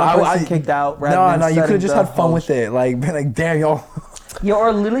get that one person kicked out. No, you could have just had fun with it. Like, been like, damn, y'all. Yeah,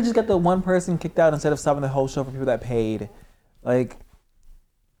 or literally just get the one person kicked out instead of stopping the whole show for people that paid. Like,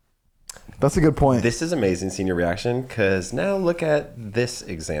 that's a good point. This is amazing senior reaction because now look at this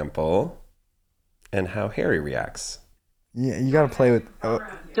example and how Harry reacts. Yeah, you gotta play with. So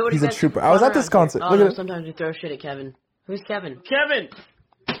he's a trooper. I was at this concert. Look at it. Sometimes we throw shit at Kevin. Who's Kevin? Kevin!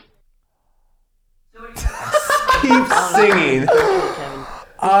 Keep singing.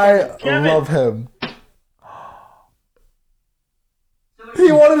 I love him.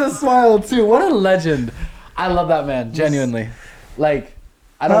 He wanted to smile too. What a legend. I love that man, genuinely. Like,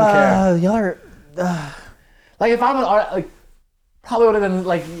 I don't care. Y'all are... Like, if I'm an artist, like, probably would have been,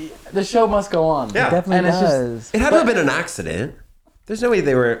 like, the show must go on. Yeah. It definitely does. It had to have been an accident. There's no way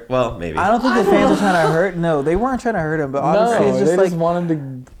they were... Well, maybe. I don't think the fans were trying to hurt... No, they weren't trying to hurt him, but honestly, it's just they like... just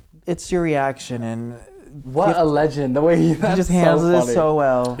wanted to... It's your reaction, and... What a legend. The way he just handles it so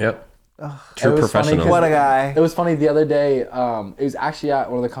well. Yep. True professional. What a guy. It was funny the other day. It was actually at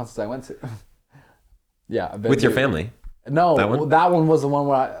one of the concerts I went to. Yeah. With your family? No, that one was the one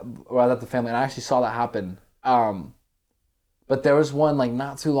where I was at the family, and I actually saw that happen. But there was one like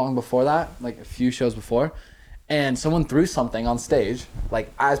not too long before that, like a few shows before, and someone threw something on stage,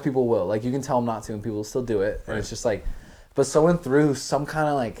 like as people will. Like you can tell them not to, and people will still do it. And it's just like, but someone threw some kind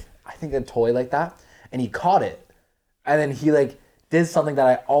of like, I think a toy like that, and he caught it, and then he like did something that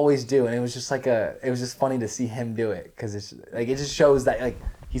I always do, and it was just like it was just funny to see him do it because it's like it just shows that like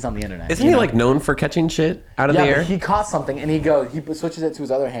he's on the internet. Isn't he like known for catching shit out of the air? Yeah, he caught something and he switches it to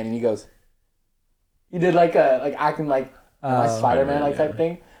his other hand and he goes. He did like acting like Spider-Man like type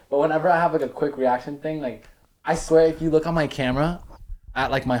thing. But whenever I have like a quick reaction thing, like I swear if you look on my camera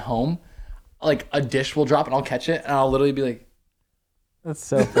at like my home, like a dish will drop and I'll catch it and I'll literally be like. That's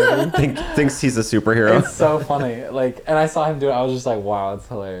so funny. Thinks he's a superhero. It's so funny. Like, and I saw him do it. I was just like, wow, it's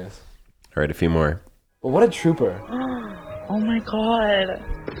hilarious. All right, a few more. But what a trooper. Oh my god.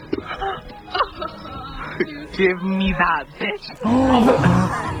 Give me that bitch.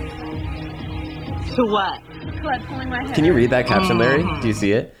 To what? Pulling my hair. Can you read that caption, Larry? Do you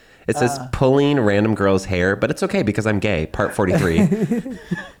see it? It says, pulling random girl's hair, but it's okay because I'm gay. Part 43.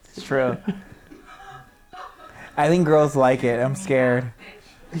 It's true. I think girls like it. I'm scared.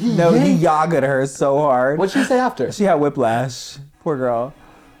 He yogged her so hard. What'd she say after? She had whiplash. Poor girl.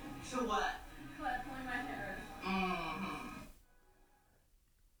 So what?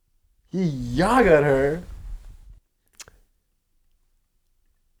 He yogged her.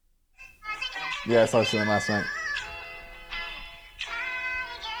 Yeah, I saw she last night.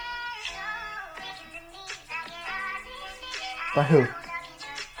 By who?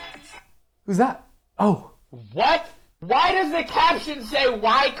 Who's that? Oh. What? Why does the caption say,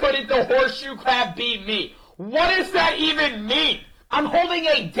 why couldn't the horseshoe crab beat me? What does that even mean? I'm holding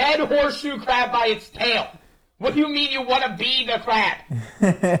a dead horseshoe crab by its tail. What do you mean you want to be the crab?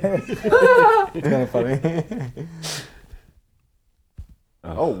 It's kind of funny.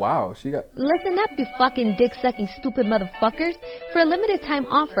 Oh, wow. She got... Listen up, you fucking dick-sucking stupid motherfuckers. For a limited time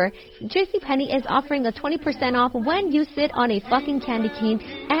offer, JCPenney is offering a 20% off when you sit on a fucking candy cane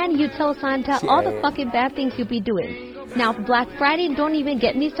and you tell Santa all the fucking bad things you'll be doing. Now, for Black Friday, don't even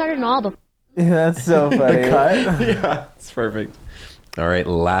get me started on all the... Yeah, that's so funny. The cut? Yeah, it's perfect. All right,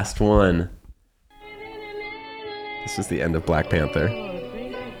 last one. This is the end of Black Panther.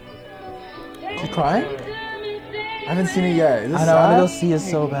 Did you cry? I haven't seen it yet. Is this I know, I want to go sad? see it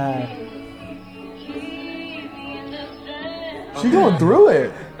so bad. She going through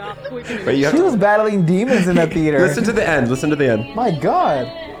it. But you have She was battling demons in the theater. Listen to the end. Listen to the end. My God.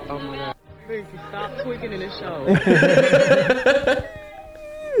 Oh my god. Please stop tweaking in the show.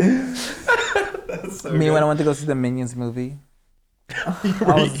 That's so Me good. when I went to go see the Minions movie. You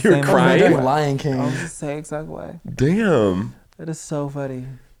were crying? Lion I King. was the same exact way. Damn. That is so funny.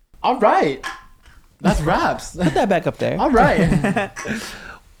 All right. That's raps. Put that back up there. All right.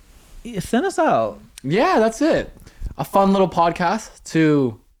 Send us out. Yeah, that's it. A fun little podcast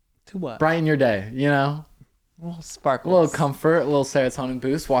to what? brighten your day, you know? A little sparkle. A little comfort, a little serotonin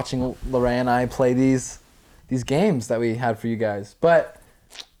boost watching Lorraine and I play these games that we had for you guys. But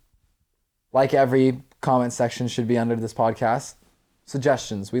like every comment section should be under this podcast,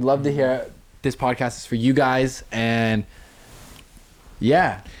 suggestions. We'd love to hear. This podcast is for you guys, and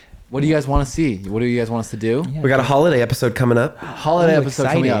yeah. What do you guys want to see? What do you guys want us to do? We got a holiday episode coming up. Holiday episode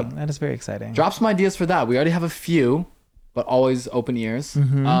coming up. That is very exciting. Drop some ideas for that. We already have a few, but always open ears.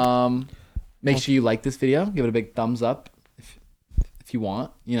 Mhm. Make sure you like this video. Give it a big thumbs up if if you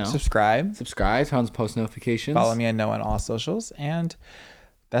want, you know. Subscribe, turn on post notifications. Follow me and Noah on all socials, and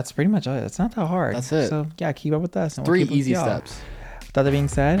that's pretty much it. It's not that hard. That's it. So yeah, keep up with us. And 3 we'll keep easy with y'all. steps. With that being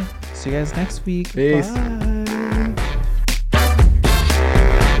said, see you guys next week. Peace. Bye.